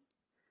you.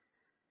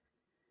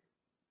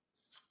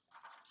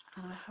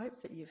 And I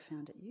hope that you've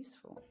found it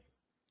useful.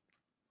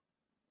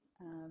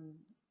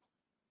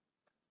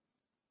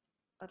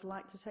 I'd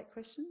like to take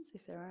questions if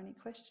there are any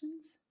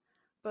questions,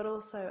 but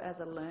also as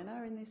a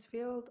learner in this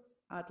field,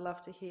 I'd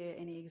love to hear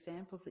any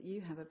examples that you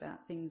have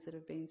about things that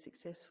have been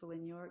successful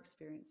in your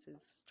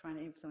experiences, trying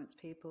to influence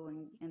people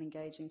and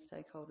engaging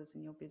stakeholders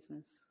in your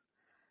business.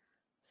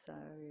 So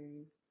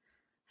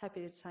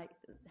happy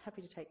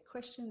to take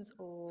questions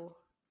or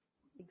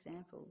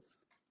examples.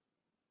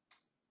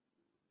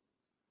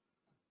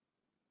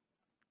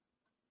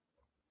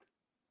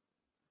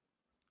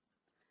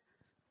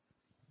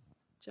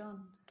 John.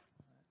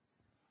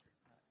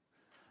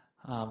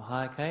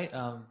 Hi, Kate.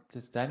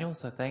 This is Daniel.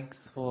 So thanks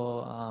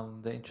for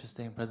the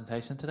interesting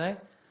presentation today.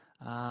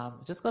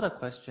 Just got a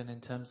question in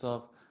terms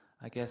of,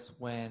 I guess,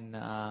 when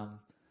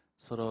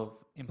sort of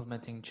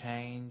implementing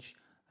change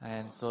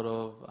and sort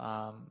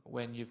of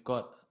when you've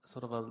got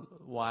sort of a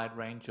wide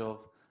range of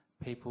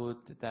people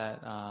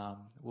that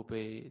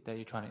that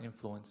you're trying to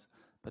influence,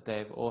 but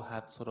they've all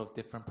had sort of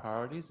different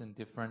priorities and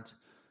different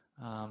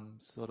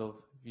sort of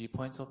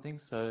viewpoints of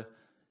things. So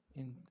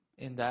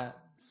in that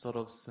sort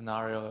of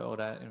scenario or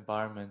that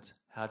environment,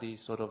 how do you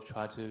sort of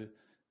try to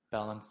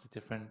balance the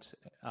different,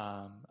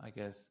 I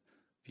guess,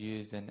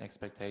 views and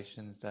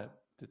expectations that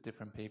the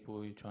different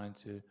people you're trying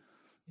to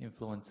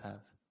influence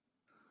have?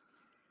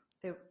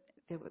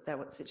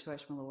 That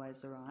situation will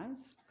always arise.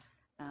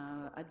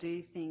 I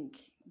do think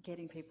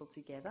getting people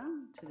together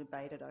to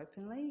debate it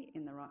openly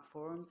in the right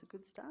forum is a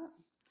good start.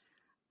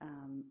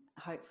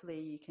 Hopefully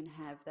you can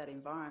have that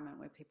environment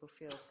where people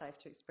feel safe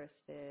to express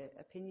their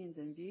opinions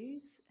and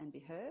views and be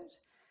heard.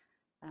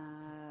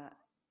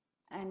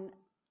 And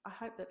I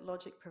hope that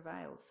logic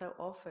prevails. So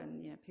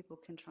often, people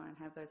can try and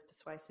have those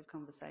persuasive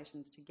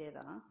conversations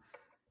together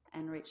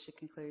and reach a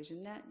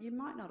conclusion. Now, you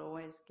might not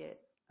always get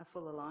a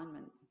full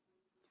alignment.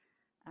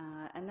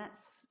 And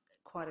that's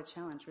quite a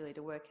challenge, really,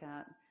 to work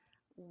out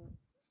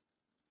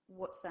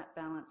what's that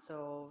balance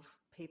of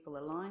people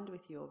aligned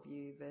with your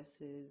view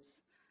versus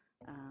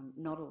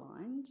not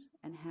aligned,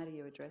 and how do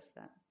you address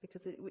that?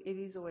 Because it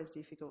is always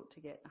difficult to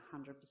get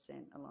 100%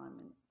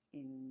 alignment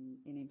in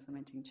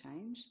implementing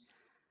change,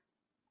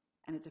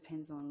 and it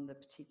depends on the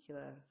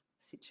particular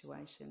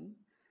situation.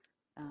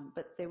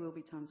 But there will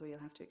be times where you'll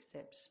have to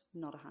accept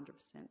not 100%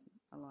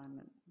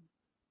 alignment.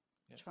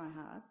 Yep. Try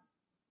hard.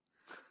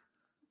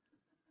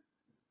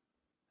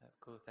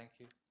 Cool, thank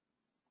you.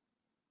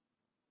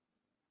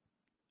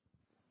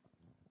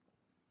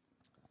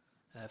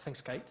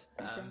 Thanks, Kate.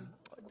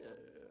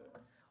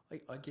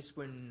 I guess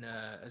when,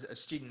 as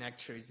student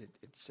actuaries,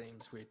 it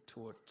seems we're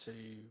taught to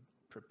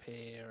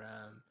prepare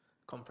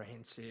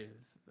comprehensive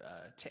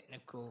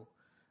technical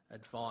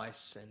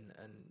advice,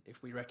 and if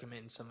we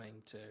recommend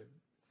something, to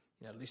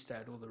list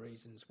out all the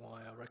reasons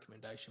why our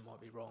recommendation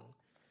might be wrong,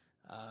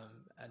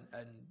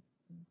 and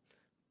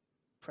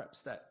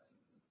perhaps that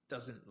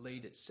doesn't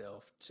lead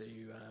itself to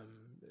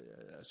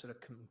a sort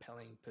of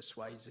compelling,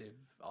 persuasive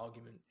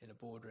argument in a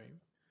boardroom.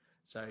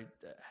 So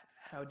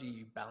how do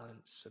you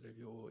balance sort of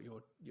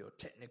your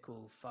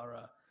technical,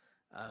 thorough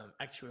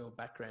actuarial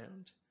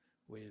background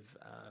with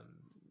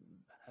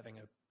having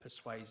a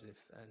persuasive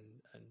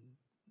and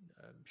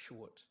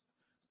short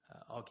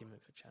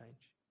argument for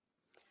change.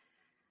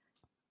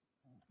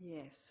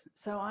 Yes.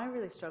 So I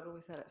really struggled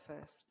with that at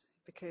first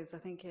because I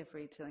think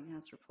every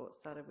Tillinghast report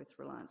started with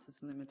reliances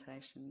and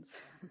limitations.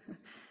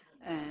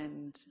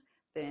 And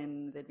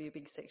then there'd be a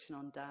big section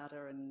on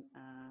data and,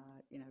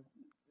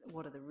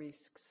 what are the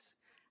risks,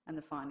 and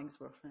the findings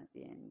were often at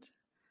the end.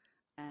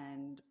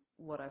 And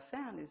what I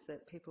found is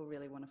that people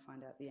really want to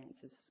find out the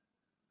answers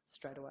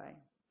straight away.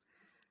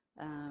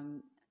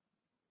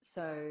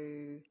 So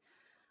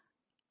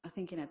I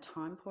think in a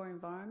time-poor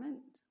environment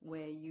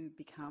where you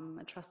become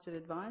a trusted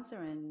advisor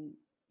and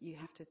you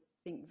have to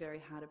think very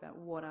hard about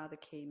what are the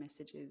key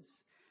messages,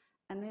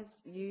 and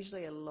there's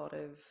usually a lot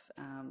of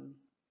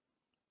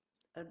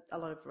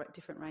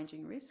different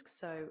ranging risks.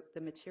 So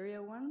the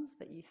material ones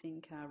that you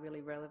think are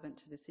really relevant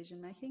to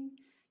decision making,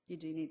 you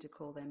do need to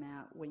call them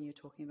out when you're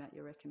talking about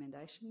your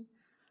recommendation.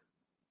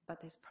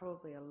 But there's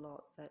probably a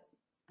lot that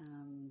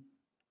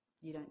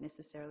you don't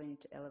necessarily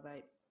need to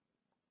elevate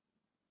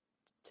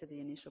to the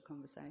initial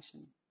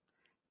conversation.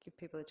 Give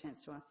people a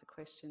chance to ask the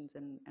questions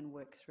and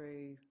work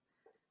through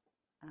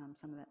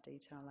some of that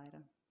detail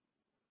later.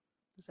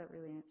 Does that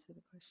really answer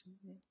the question?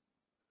 Yeah.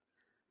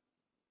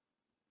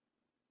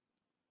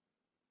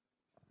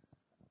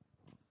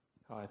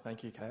 Hi,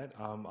 thank you, Kate.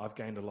 I've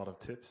gained a lot of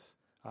tips.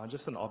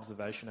 Just an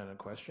observation and a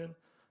question.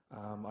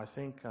 I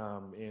think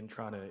in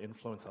trying to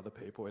influence other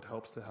people, it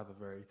helps to have a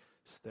very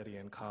steady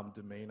and calm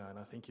demeanour, and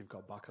I think you've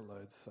got bucket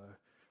loads, so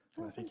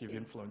I think you've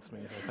influenced me,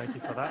 so thank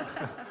you for that.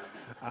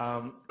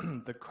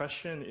 The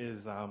question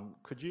is,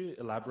 could you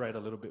elaborate a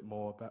little bit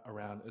more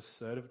around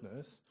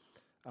assertiveness?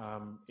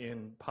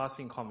 In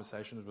passing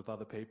conversations with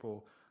other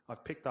people,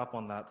 I've picked up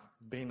on that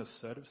being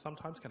assertive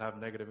sometimes can have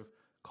negative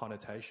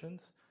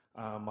connotations.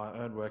 My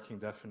own working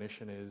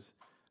definition is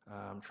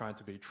trying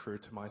to be true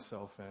to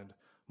myself and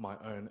my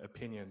own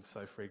opinions.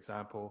 So, for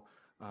example,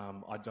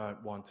 I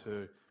don't want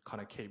to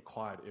kind of keep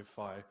quiet if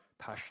I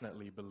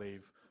passionately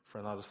believe for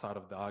another side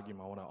of the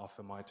argument. I want to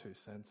offer my 2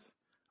 cents.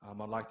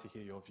 I'd like to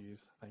hear your views.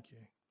 Thank you.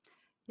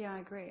 Yeah, I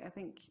agree. I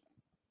think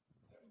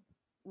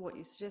what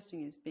you're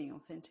suggesting is being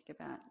authentic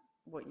about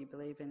what you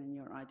believe in and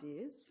your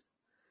ideas.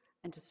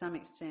 And to some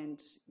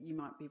extent, you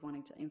might be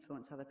wanting to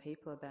influence other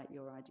people about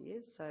your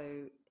ideas.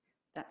 So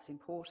that's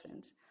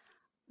important.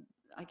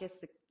 I guess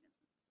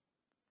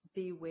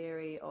be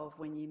wary of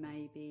when you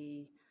may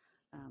be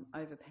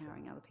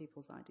overpowering other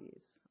people's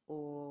ideas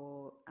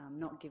or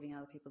not giving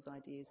other people's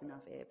ideas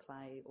enough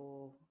airplay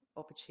or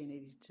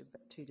opportunity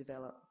to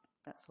develop.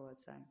 That's all I'd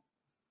say.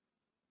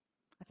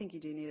 I think you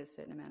do need a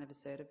certain amount of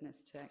assertiveness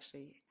to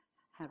actually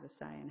have a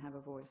say and have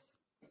a voice,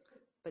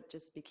 but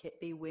just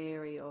be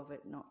wary of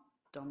it not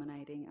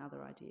dominating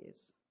other ideas.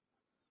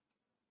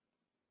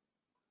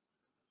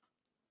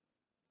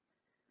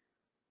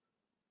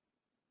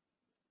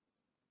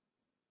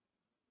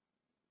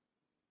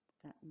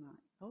 That might...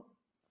 Oh.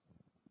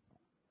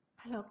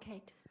 Hello,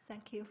 Kate.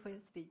 Thank you for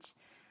your speech.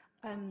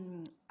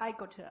 I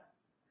got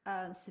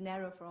a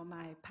scenario from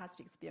my past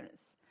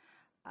experience.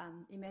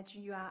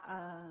 Imagine you are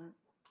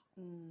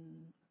a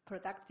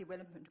product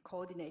development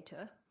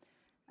coordinator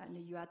and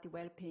you are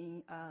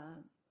developing a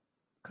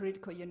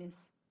critical illness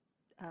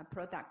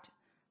product.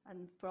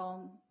 And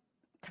from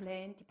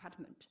claim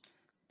department,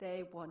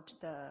 they want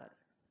the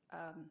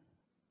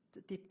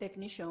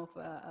definition of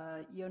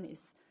illness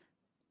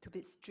to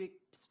be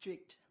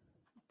strict,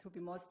 to be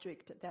more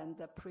strict than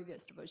the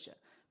previous version.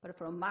 But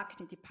from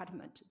marketing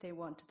department, they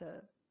want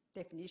the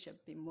definition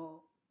to be more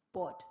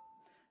broad.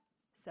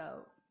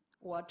 So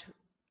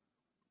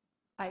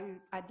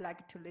I'd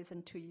like to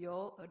listen to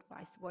your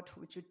advice. What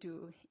would you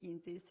do in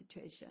this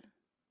situation?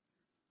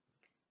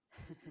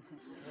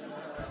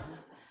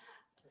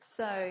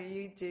 So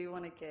you do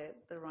want to get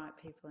the right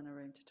people in a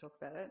room to talk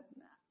about it.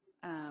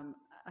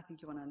 I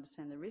think you want to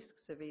understand the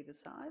risks of either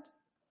side.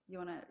 You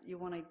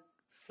want to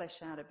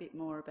flesh out a bit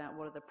more about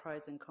what are the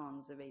pros and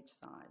cons of each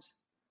side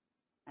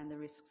and the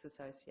risks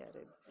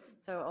associated.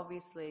 So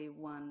obviously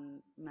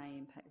one may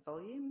impact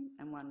volume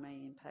and one may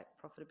impact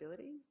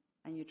profitability,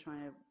 and you're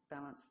trying to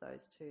balance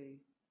those 2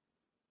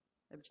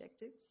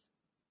 objectives,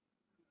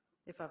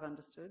 if I've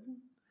understood.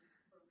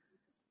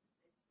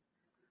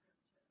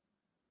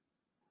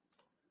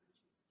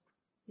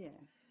 Yeah.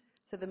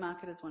 So the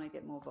marketers want to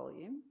get more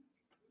volume,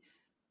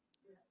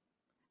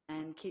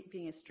 and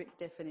keeping a strict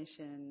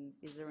definition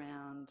is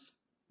around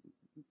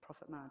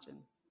profit margin.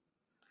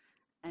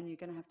 And you're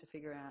going to have to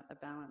figure out a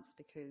balance,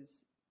 because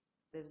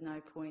there's no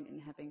point in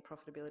having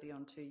profitability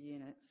on 2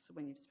 units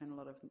when you've spent a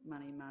lot of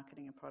money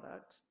marketing a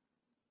product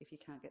if you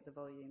can't get the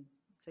volume.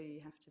 So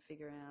you have to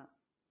figure out...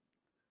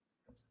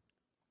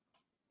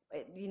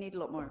 You need a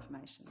lot more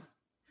information.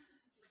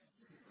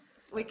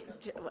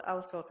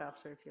 I'll talk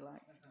after if you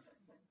like.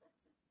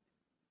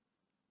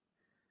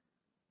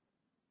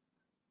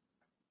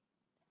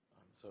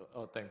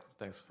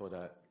 Thanks for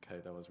that,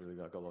 Kate. That was really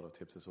good. I got a lot of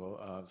tips as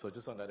well. So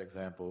just on that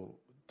example,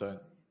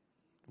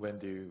 when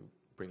do you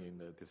bring in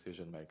the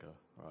decision maker,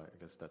 right? I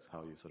guess that's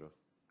how you sort of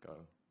go.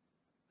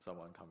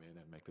 someone come in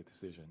and make the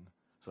decision.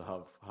 So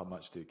how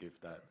much do you give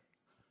that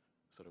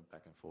sort of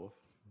back and forth?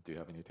 Do you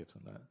have any tips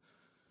on that?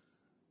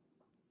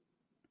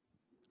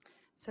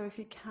 So if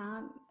you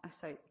can't,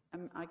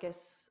 I guess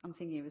I'm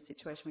thinking of a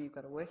situation where you've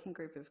got a working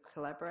group of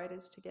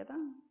collaborators together.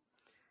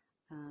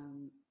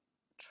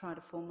 Try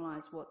to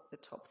formalise what the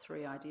top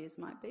 3 ideas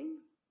might be,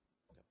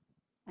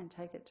 and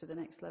take it to the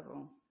next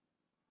level.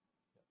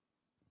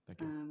 Thank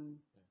you.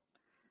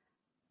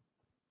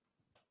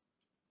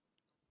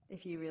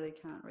 If you really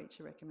can't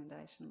reach a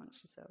recommendation amongst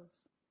yourselves.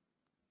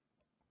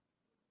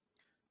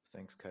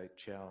 Thanks, Kate.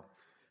 Ciao.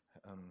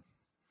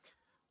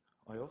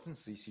 I often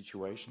see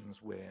situations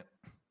where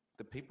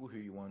the people who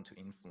you want to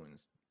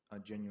influence are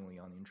genuinely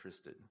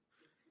uninterested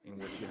in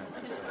what you have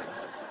to say.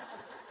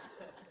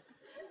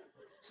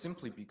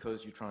 Simply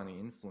because you're trying to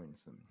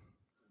influence them.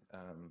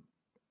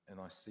 And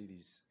I see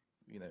these,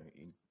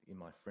 in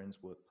my friend's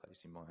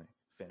workplace, in my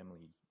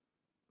family,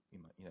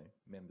 in my,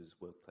 members'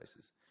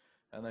 workplaces.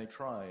 And they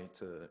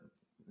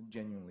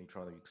genuinely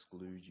try to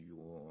exclude you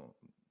or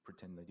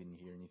pretend they didn't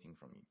hear anything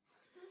from you.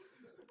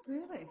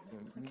 Really?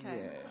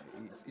 Okay.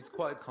 Yeah, it's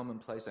quite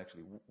commonplace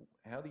actually.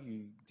 How do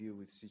you deal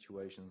with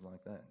situations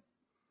like that?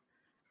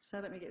 So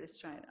let me get this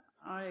straight.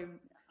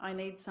 I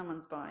need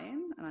someone's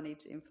buy-in and I need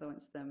to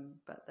influence them,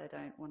 but they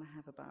don't want to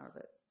have a bar of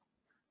it.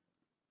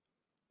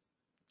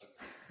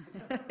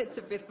 It's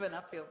a bit of an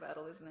uphill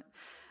battle, isn't it?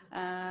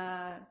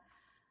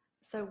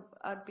 So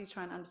I'd be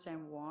trying to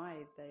understand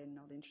why they're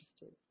not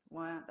interested.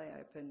 Why aren't they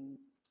open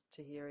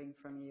to hearing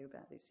from you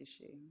about this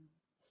issue?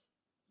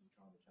 You're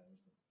trying to change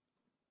them.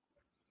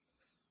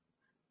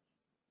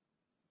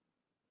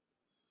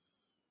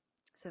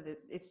 So that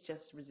it's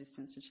just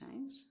resistance to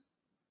change?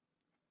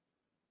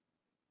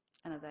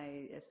 And are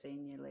they a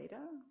senior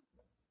leader?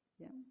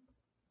 Yeah.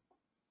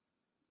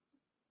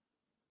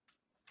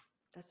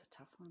 That's a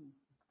tough one.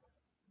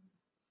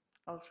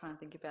 I'll try and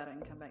think about it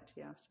and come back to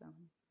you after.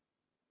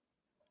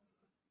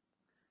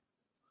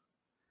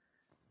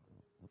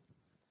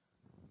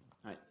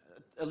 Right.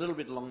 A little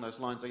bit along those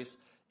lines, I guess.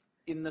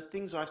 In the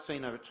things I've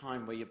seen over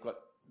time where you've got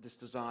this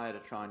desire to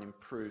try and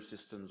improve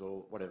systems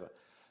or whatever,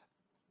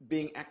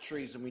 being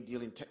actuaries and we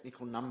deal in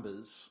technical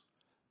numbers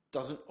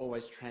doesn't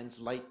always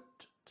translate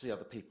to the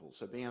other people.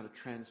 So being able to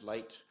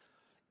translate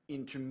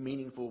into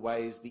meaningful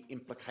ways the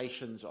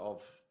implications of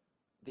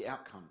the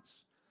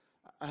outcomes.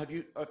 I've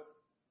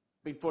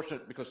been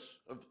fortunate because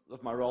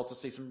of my role to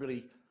see some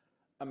really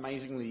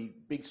amazingly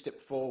big step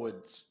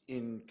forwards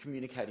in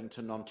communicating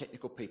to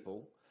non-technical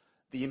people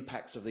the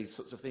impacts of these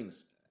sorts of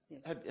things.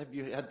 Yes. Have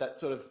you had that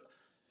sort of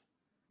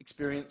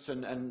experience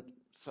and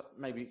so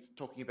maybe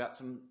talking about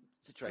some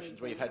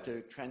situations where you've had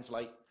to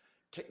translate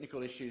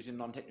technical issues in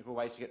non-technical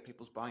ways to get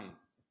people's buy-in?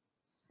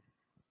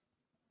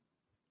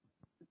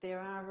 There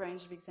are a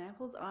range of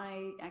examples.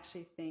 I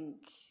actually think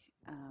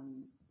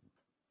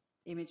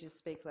images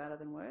speak louder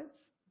than words.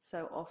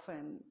 So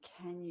often,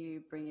 can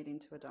you bring it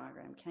into a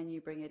diagram? Can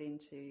you bring it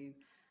into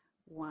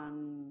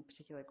one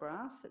particular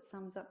graph that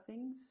sums up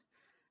things?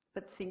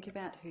 But think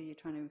about who you're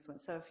trying to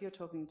influence. So if you're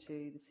talking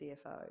to the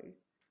CFO,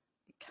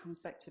 it comes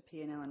back to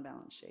P&L and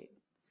balance sheet.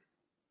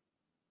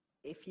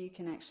 If you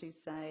can actually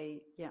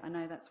say, yeah, I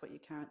know that's what your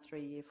current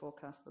 3-year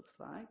forecast looks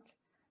like.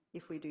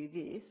 If we do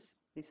this,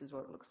 this is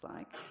what it looks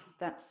like.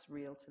 That's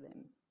real to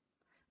them.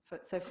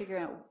 So figure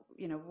out,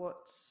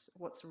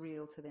 what's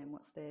real to them.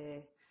 What's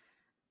their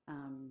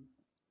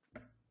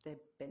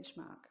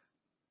benchmark.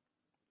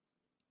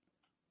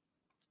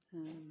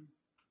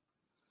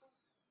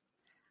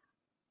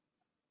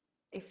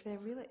 If they're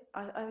really,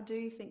 I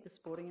do think the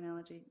sporting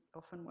analogy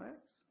often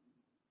works.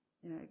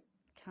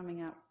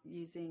 Coming up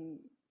using.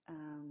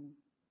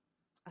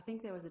 I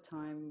think there was a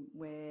time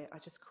where I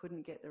just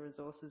couldn't get the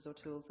resources or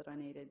tools that I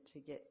needed to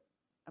get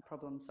a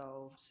problem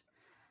solved.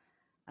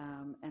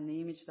 And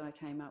the image that I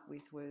came up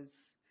with was,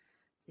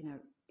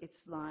 it's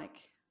like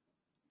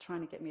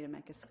trying to get me to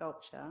make a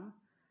sculpture,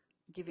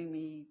 giving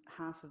me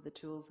half of the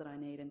tools that I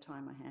need and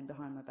tying my hand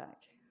behind my back.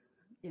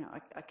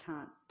 I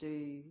can't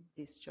do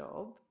this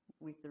job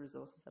with the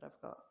resources that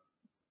I've got.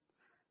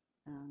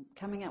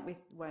 Coming up with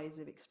ways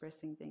of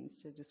expressing things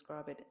to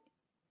describe it,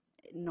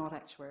 not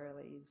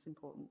actuarially, is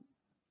important.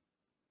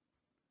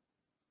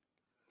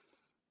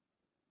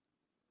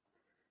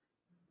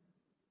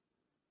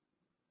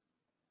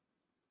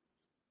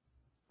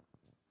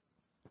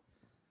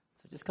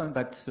 So just coming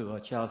back to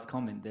Charles'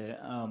 comment there,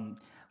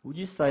 would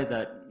you say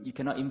that you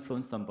cannot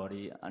influence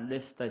somebody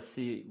unless they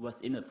see what's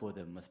in it for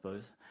them, I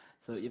suppose?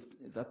 So if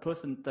a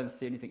person doesn't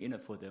see anything in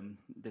it for them,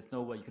 there's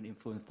no way you can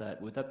influence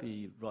that. Would that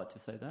be right to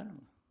say that?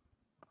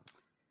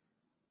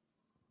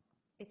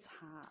 It's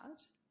hard.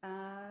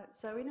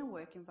 So in a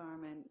work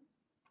environment,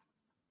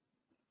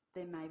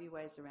 there may be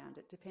ways around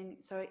it.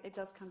 So it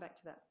does come back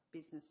to that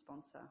business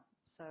sponsor.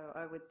 So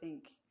I would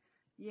think,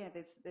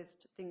 there's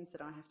things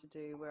that I have to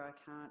do where I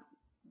can't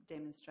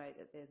demonstrate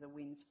that there's a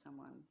win for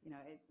someone.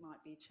 It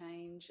might be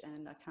change,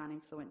 and I can't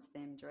influence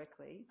them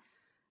directly.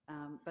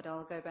 But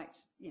I'll go back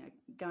to,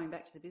 going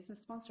back to the business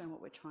sponsor and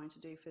what we're trying to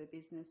do for the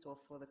business or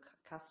for the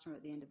customer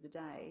at the end of the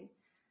day.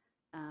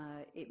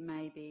 It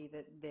may be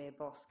that their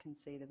boss can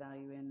see the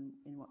value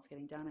in what's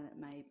getting done,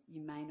 and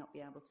you may not be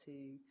able to,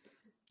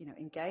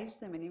 engage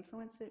them and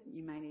influence it.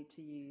 You may need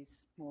to use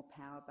more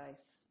power base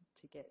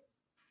to get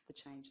the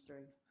change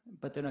through.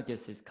 But then I guess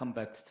it's come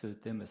back to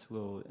them as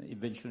well.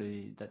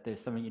 Eventually, that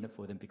there's something in it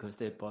for them because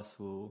their boss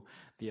will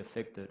be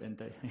affected, and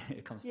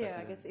it comes back to them. Yeah,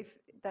 I guess if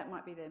that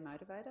might be their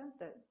motivator,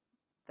 that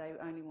they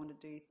only want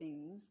to do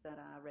things that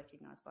are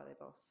recognised by their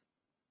boss.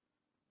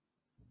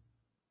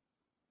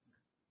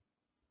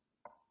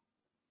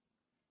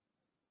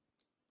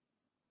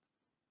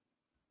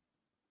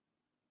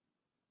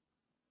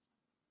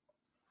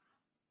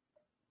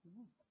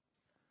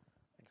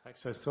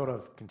 Thanks. So sort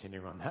of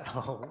continuing on that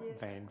whole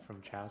vein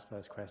from Charles'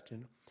 first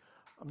question,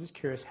 I'm just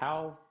curious,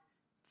 how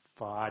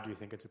far do you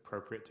think it's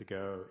appropriate to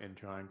go in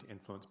trying to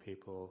influence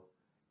people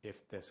if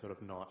they're sort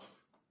of not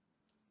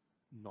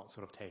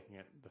sort of taking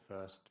it the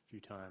first few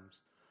times?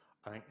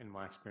 I think in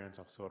my experience,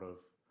 I've sort of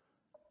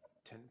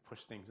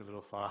pushed things a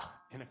little far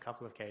in a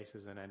couple of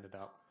cases and ended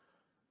up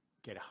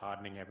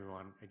hardening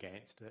everyone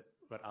against it.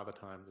 But other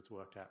times it's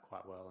worked out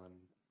quite well and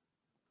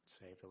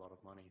saved a lot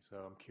of money. So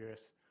I'm curious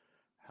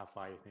how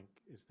far you think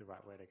is the right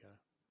way to go.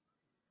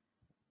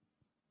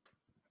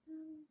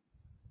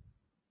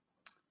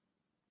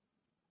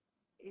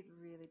 It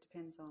really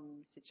depends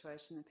on the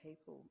situation and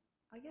people.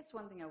 I guess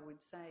one thing I would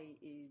say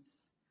is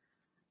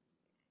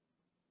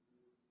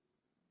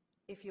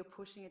if you're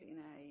pushing it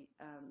in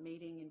a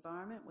meeting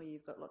environment where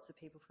you've got lots of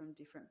people from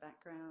different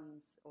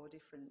backgrounds or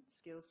different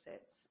skill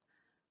sets,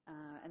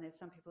 and there's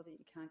some people that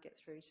you can't get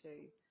through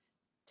to,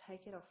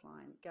 take it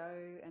offline. Go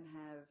and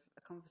have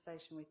a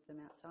conversation with them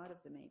outside of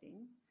the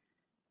meeting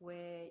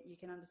where you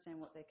can understand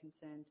what their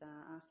concerns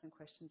are, ask them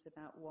questions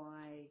about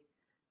why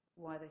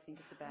they think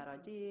it's a bad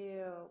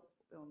idea,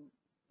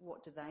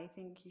 what do they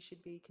think you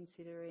should be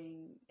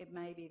considering. It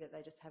may be that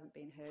they just haven't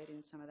been heard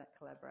in some of that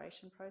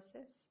collaboration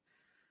process.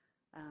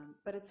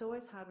 But it's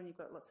always hard when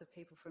you've got lots of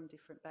people from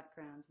different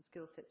backgrounds and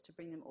skill sets to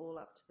bring them all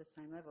up to the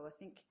same level. I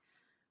think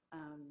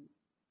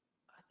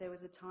there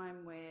was a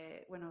time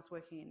when I was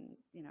working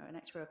in an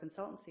actuarial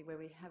consultancy where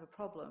we have a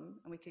problem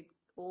and we could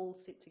all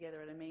sit together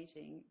at a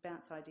meeting,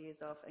 bounce ideas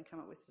off and come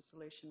up with a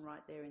solution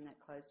right there in that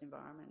closed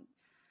environment.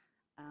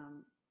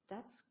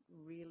 That's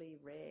really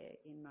rare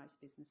in most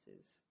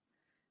businesses.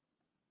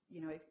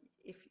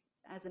 If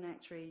as an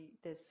actuary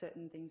there's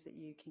certain things that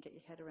you can get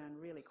your head around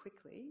really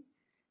quickly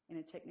in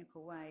a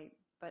technical way,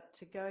 but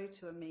to go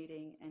to a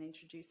meeting and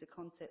introduce a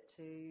concept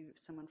to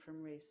someone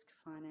from risk,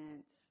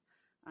 finance,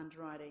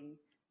 underwriting,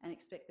 and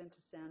expect them to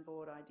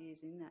soundboard ideas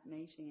in that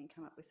meeting and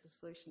come up with a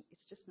solution,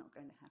 it's just not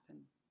going to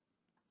happen.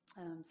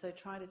 So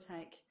try to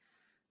take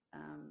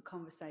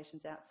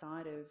conversations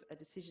outside of a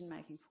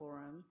decision-making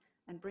forum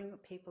and bring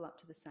people up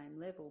to the same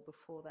level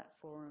before that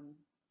forum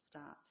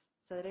starts,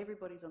 so that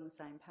everybody's on the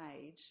same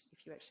page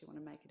if you actually want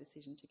to make a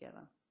decision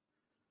together.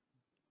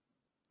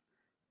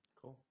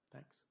 Cool,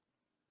 thanks.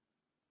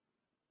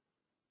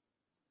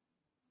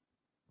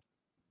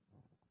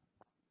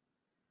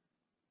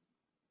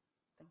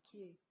 Thank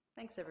you.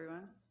 Thanks,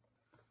 everyone.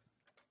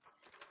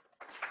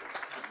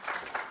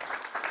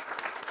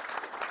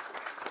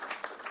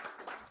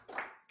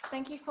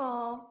 Thank you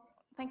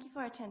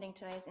for attending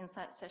today's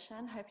Insight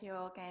session. Hope you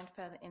all gained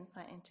further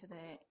insight into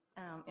the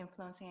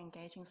influencing and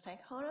engaging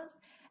stakeholders.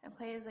 And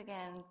please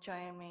again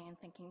join me in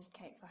thanking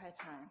Kate for her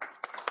time.